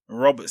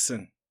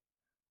 Robertson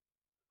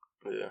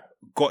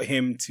got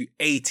him to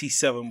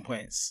 87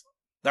 points.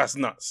 That's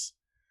nuts.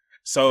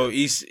 So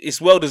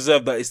it's well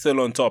deserved that he's still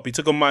on top. He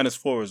took a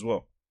 -4 as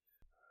well.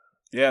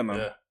 Yeah, man.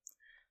 Yeah.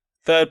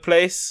 Third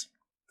place,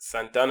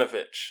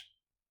 Sandanovic.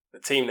 The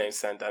team name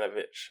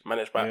Sandanovic,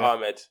 managed by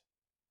Ahmed.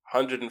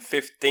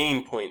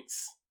 115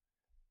 points.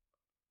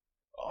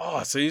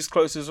 Oh, so he's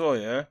close as well,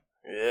 yeah?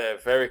 Yeah,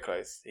 very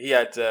close. He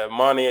had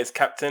Mane as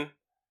captain.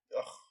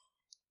 Ugh.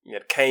 He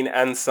had Kane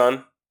and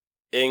Son,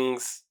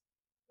 Ings,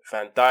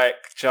 Van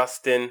Dijk,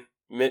 Justin,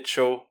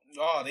 Mitchell.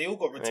 Oh, they all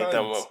got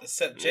returns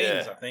except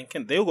James, I think.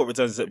 They all got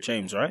returns except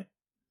James, right?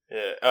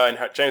 Yeah, and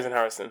James and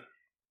Harrison.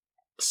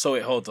 So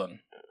wait, hold on.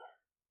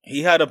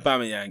 He had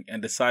Aubameyang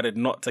and decided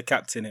not to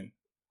captain him.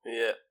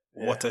 Yeah.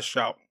 What a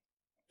shout.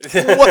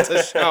 What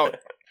a shout.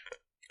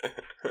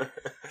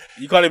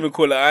 You can't even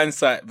call it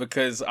hindsight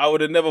because I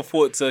would have never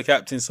thought to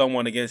captain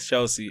someone against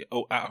Chelsea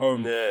at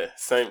home. Yeah,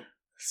 same.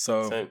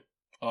 So,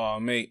 oh,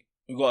 mate,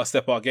 we got to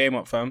step our game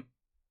up, fam.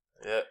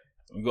 Yeah.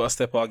 We got to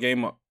step our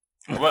game up.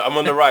 I'm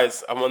on the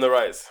rise.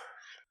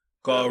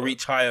 Got to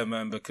reach higher,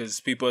 man, because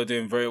people are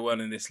doing very well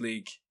in this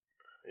league.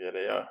 Yeah,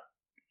 they are.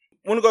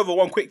 I want to go over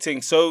one quick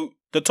thing. So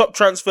the top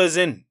transfers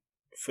in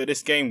for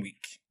this game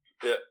week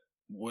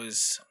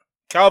was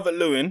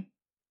Calvert-Lewin,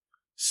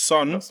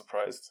 Son, Not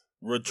surprised.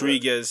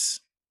 Rodriguez,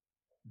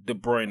 De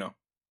Bruyne.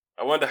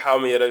 I wonder how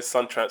many of those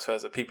Son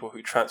transfers are people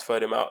who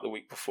transferred him out the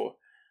week before.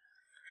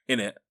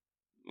 Innit?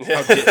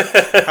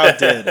 How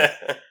dare they?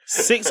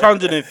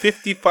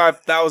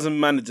 655,000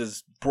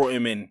 managers brought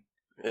him in.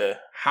 Yeah.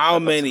 How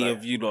many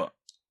of you lot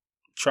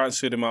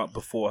transferred him out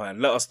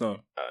beforehand? Let us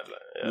know.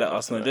 Let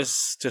us know.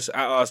 Just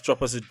at us,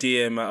 drop us a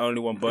DM at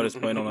only one bonus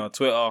point on our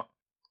Twitter.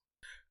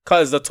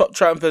 Cause the top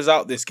transfers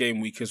out this game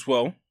week as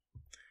well.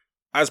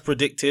 As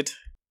predicted,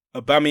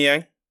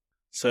 Aubameyang.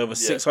 So over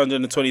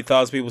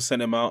 620,000 people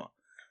sent him out.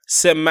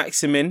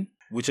 Saint-Maximin,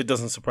 which it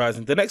doesn't surprise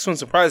me. The next one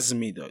surprises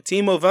me though.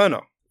 Timo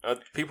Werner.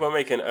 People are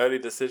making early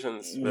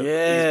decisions.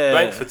 Yeah. He's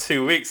blanked for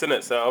 2 weeks, isn't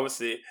it? So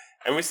obviously,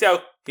 and we see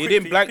how he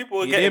didn't blank.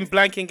 He didn't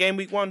blank in game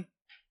week 1.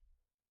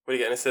 What, he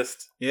get an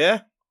assist?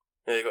 Yeah.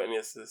 Yeah, he got an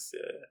assist.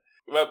 Yeah.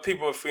 Well,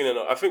 people are feeling.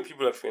 I think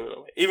people are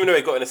feeling. Even though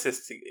he got an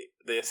assist,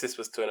 the assist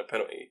was to a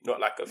penalty, not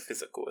like a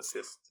physical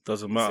assist.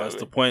 Doesn't matter. It's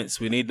the points.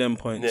 We need them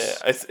points. Yeah,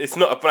 it's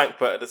not a blank,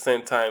 but at the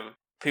same time,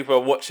 people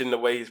are watching the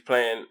way he's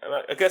playing, and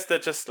I guess they're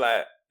just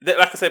like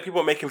I said,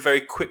 people are making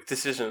very quick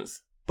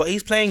decisions. But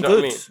he's playing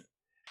good. I mean?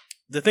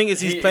 The thing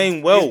is, he's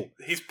playing well.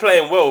 He's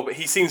playing well, but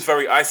he seems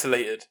very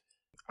isolated.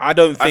 I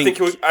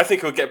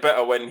think he'll get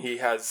better when he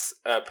has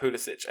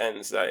Pulisic and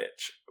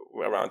Ziyech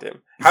around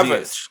him.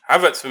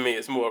 Havertz for me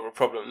is more of a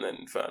problem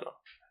than Werner.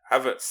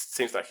 Havertz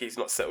seems like he's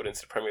not settled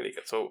into the Premier League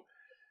at all.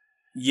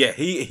 Yeah,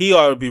 he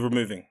ought to be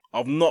removing.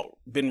 I've not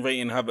been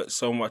rating Havertz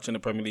so much in the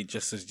Premier League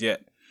just as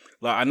yet.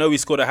 Like, I know he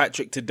scored a hat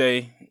trick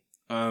today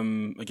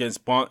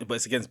against but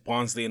it's against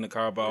Barnsley in the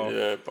Carabao.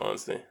 Yeah,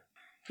 Barnsley.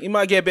 He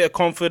might get a bit of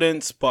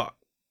confidence, but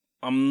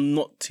I'm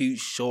not too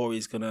sure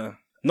he's gonna.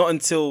 Not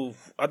until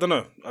I don't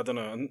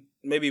know.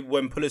 Maybe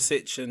when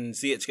Pulisic and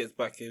Ziyech gets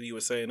back, you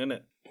were saying,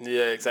 innit?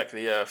 Yeah,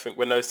 exactly. Yeah, I think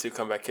when those two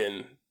come back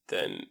in,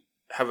 then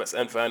Havertz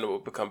and Werner will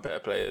become better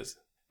players.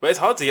 But it's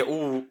hard to get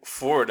all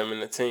 4 of them in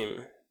the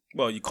team.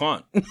 Well, you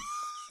can't.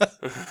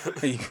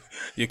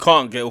 you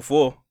can't get all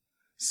 4.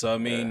 So I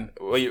mean,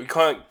 well, you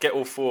can't get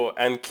all 4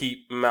 and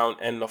keep Mount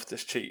and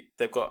Loftus-Cheek.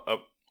 They've got a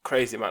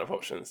crazy amount of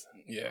options.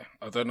 Yeah,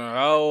 I don't know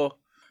how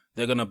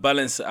they're going to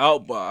balance it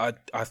out, but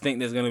I think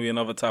there's going to be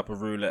another type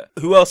of roulette.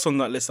 Who else on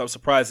that list I'm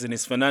surprised in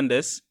is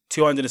Fernandes.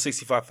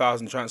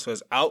 265,000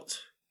 transfers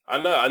out. I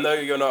know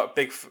you're not a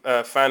big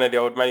fan of the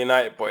old Man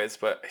United boys,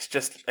 but it's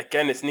just,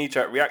 again, it's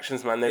knee-jerk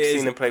reactions, man. They've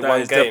seen him play one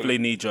game. Definitely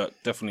knee-jerk.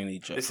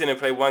 They've seen him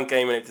play one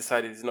game and they've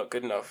decided he's not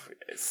good enough.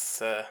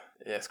 It's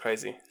it's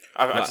crazy.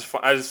 I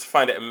just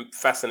find it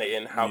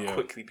fascinating how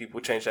quickly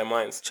people change their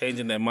minds.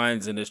 Changing their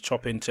minds and just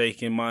chopping,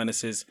 taking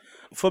minuses.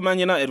 For Man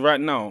United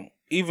right now,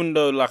 even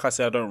though, like I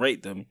said, I don't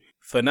rate them,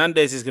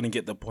 Fernandes is going to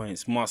get the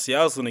points.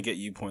 Martial's going to get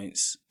you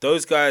points.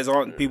 Those guys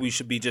aren't people you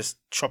should be just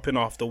chopping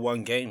after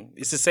one game.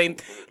 It's the same.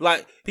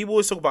 Like, people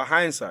always talk about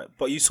hindsight,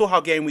 but you saw how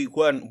game week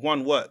one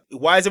worked.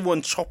 Why is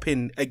everyone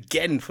chopping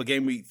again for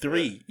game week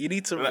 3? You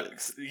need to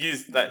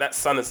use that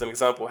Son as an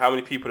example. How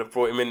many people have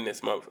brought him in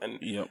this month? And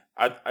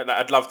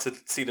I'd love to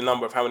see the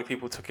number of how many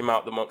people took him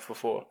out the month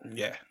before.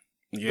 Yeah.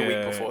 The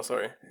week before,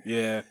 sorry.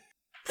 Yeah.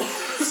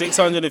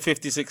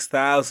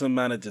 656,000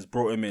 managers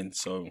brought him in,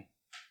 so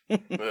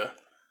yeah.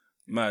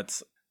 Mad.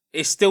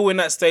 It's still in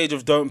that stage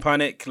of don't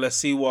panic, let's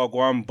see what I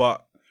want,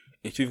 but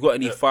if you've got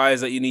any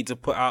fires that you need to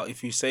put out,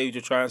 if you saved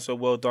your transfer,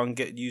 well done,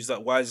 use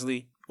that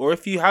wisely. Or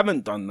if you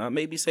haven't done that,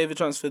 maybe save a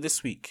transfer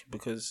this week,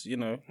 because,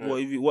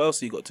 what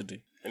else have you got to do?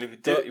 And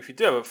if you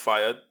do have a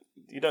fire,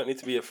 you don't need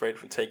to be afraid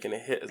from taking a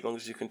hit as long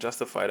as you can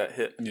justify that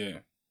hit. Yeah.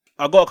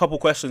 I got a couple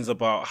questions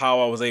about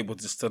how I was able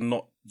just to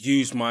not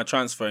use my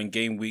transfer in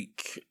game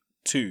week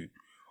 2.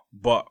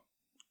 But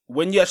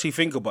when you actually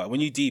think about it,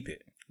 when you deep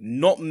it,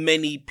 not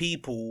many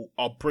people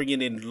are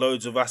bringing in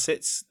loads of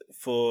assets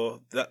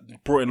for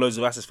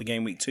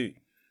game week 2.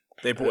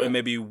 They brought in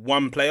maybe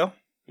one player.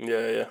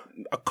 Yeah.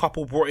 A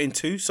couple brought in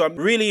 2. So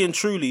really and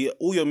truly,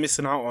 all you're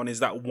missing out on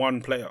is that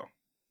one player.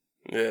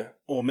 Yeah.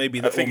 Or maybe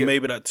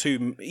that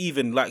 2.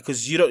 Even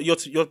because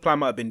your plan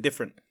might have been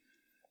different.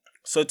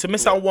 So to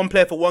miss out on one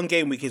player for one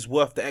game week is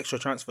worth the extra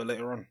transfer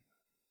later on.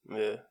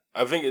 Yeah.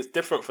 I think it's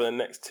different for the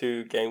next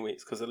 2 game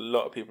weeks because a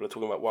lot of people are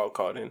talking about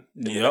wildcarding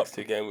in the next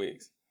 2 game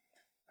weeks.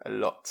 A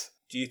lot.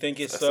 Do you think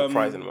it's a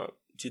surprising amount?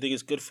 Do you think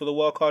it's good for the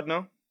wildcard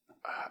now?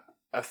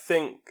 I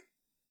think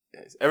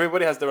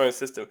everybody has their own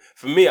system.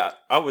 For me,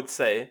 I would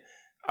say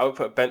I would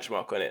put a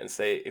benchmark on it and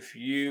say if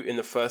you in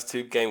the first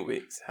 2 game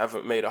weeks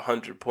haven't made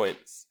 100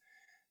 points,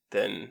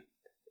 then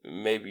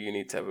maybe you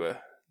need to have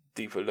a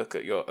deeper look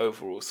at your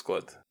overall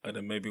squad. And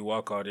then maybe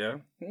wildcard, yeah?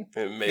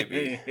 And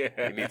maybe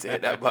you need to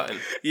hit that button.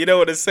 You don't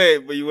want to say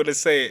it, but you want to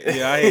say it.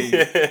 Yeah, I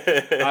hear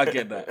you. I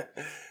get that.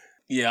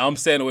 Yeah, I'm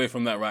staying away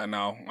from that right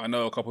now. I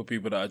know a couple of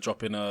people that are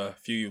dropping a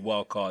few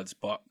wildcards,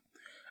 but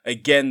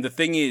again, the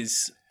thing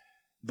is,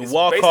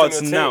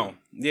 wildcards now,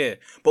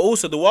 but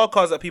also the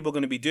wildcards that people are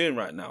going to be doing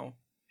right now,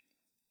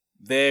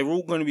 they're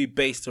all going to be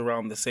based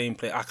around the same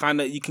play.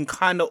 You can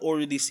kind of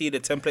already see the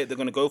template they're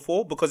going to go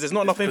for because there's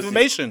not enough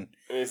information.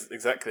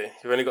 Exactly.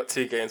 You've only got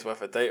 2 games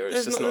worth of data.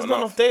 There's not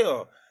enough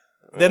data.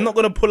 They're not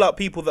going to pull out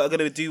people that are going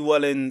to do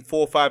well in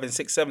 4, 5, and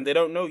 6, 7. They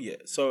don't know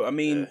yet. So, I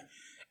mean,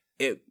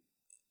 it's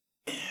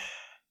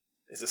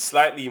a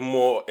slightly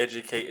more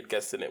educated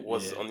guess than it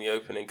was on the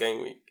opening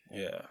game week.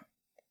 Yeah.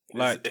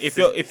 Like, if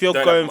you're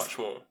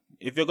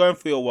going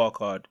for your wild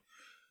card,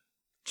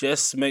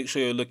 just make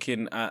sure you're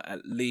looking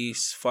at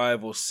least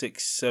 5 or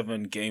 6,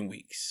 7 game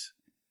weeks,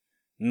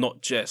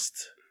 not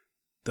just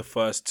the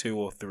first 2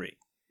 or 3.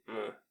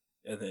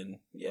 And then,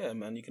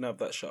 man, you can have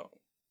that shot.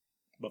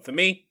 But for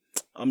me,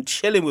 I'm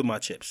chilling with my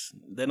chips.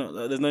 There's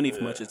no need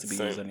for my chips to be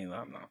used any of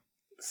that now.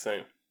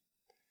 Same.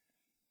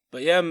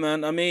 But yeah,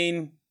 man, I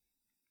mean,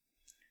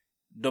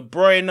 De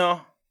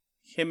Bruyne,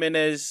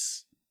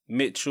 Jimenez,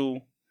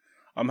 Mitchell.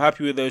 I'm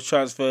happy with those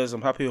transfers.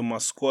 I'm happy with my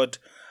squad.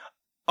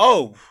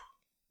 Oh,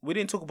 we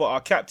didn't talk about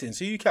our captains.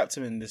 Who you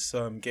captain in this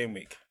game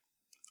week?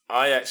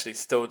 I actually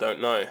still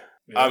don't know.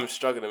 Yeah. I'm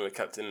struggling with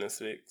captain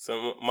this week.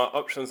 So my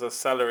options are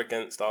Salah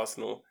against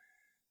Arsenal,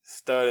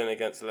 Sterling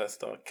against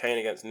Leicester, Kane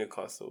against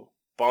Newcastle,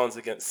 Barnes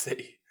against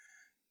City,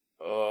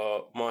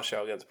 or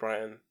Martial against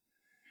Brighton.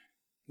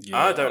 Yeah.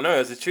 I don't know.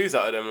 As a choose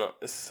out of them,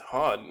 it's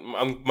hard.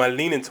 I'm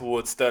leaning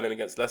towards Sterling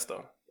against Leicester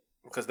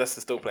because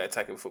Leicester still play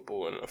attacking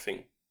football, and I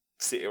think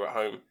City are at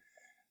home.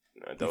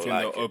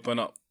 They'll open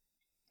up.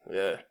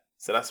 Yeah.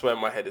 So that's where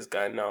my head is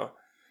going now.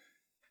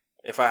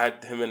 If I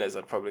had Jimenez,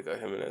 I'd probably go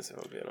Jimenez, if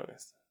I'm being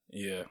honest.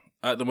 Yeah.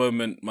 At the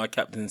moment, my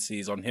captaincy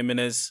is on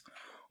Jimenez.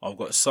 I've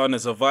got Son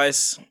as a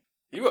vice.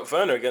 You got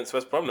Werner against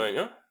West Brom, don't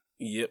you?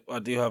 Yep, I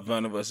do have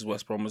Werner versus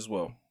West Brom as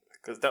well.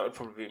 Because that would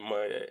probably be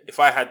if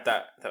I had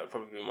that would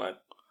probably be my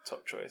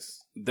top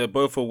choice. They're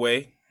both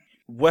away.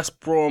 West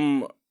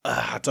Brom,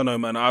 I don't know,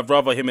 man. I'd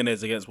rather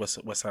Jimenez against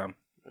West Ham.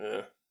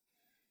 Yeah.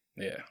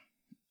 Yeah.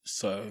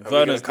 So Werner's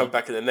going to come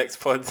back in the next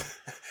pod.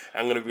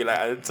 I'm going to be like,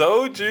 I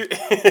told you.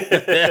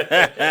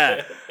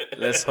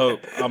 Let's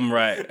hope I'm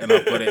right and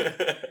I've got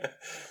it.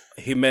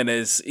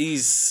 Jimenez,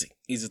 he's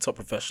a top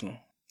professional.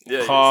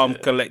 Yeah, calm,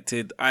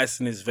 collected, ice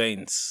in his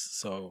veins.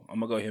 So I'm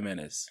going to go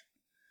Jimenez.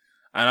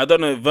 And I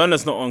don't know,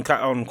 Werner's not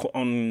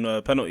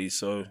on penalties.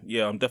 So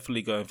yeah, I'm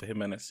definitely going for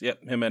Jimenez.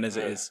 Yep, Jimenez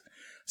it is.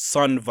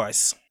 Son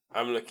vice.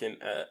 I'm looking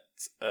at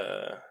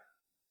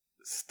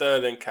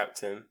Sterling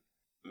captain,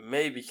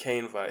 maybe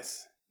Kane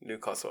vice.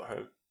 Newcastle at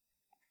home.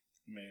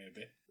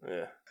 Maybe.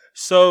 Yeah.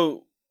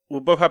 So, we're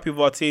both happy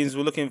with our teams.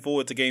 We're looking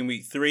forward to game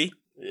week 3.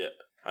 Yeah.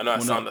 I know I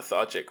sound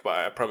lethargic, but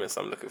I promise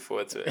I'm looking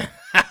forward to it.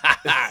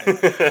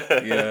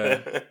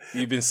 Yeah.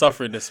 You've been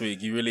suffering this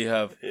week. You really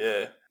have.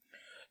 Yeah.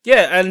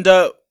 Yeah, and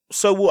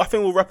so I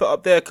think we'll wrap it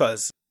up there,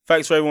 cuz.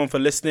 Thanks for everyone for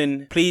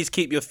listening. Please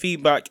keep your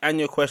feedback and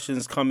your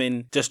questions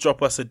coming. Just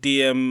drop us a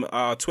DM,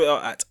 Twitter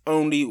at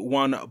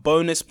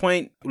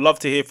only1bonuspoint. We'd love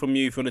to hear from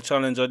you if you want to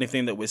challenge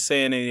anything that we're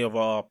saying, any of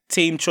our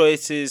team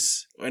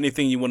choices, or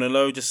anything you want to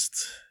know, just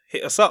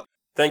hit us up.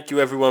 Thank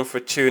you everyone for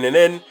tuning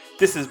in.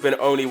 This has been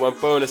Only One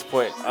Bonus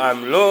Point.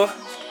 I'm Law.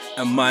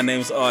 And my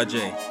name's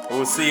RJ.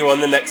 We'll see you on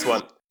the next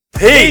one.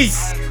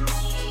 Peace!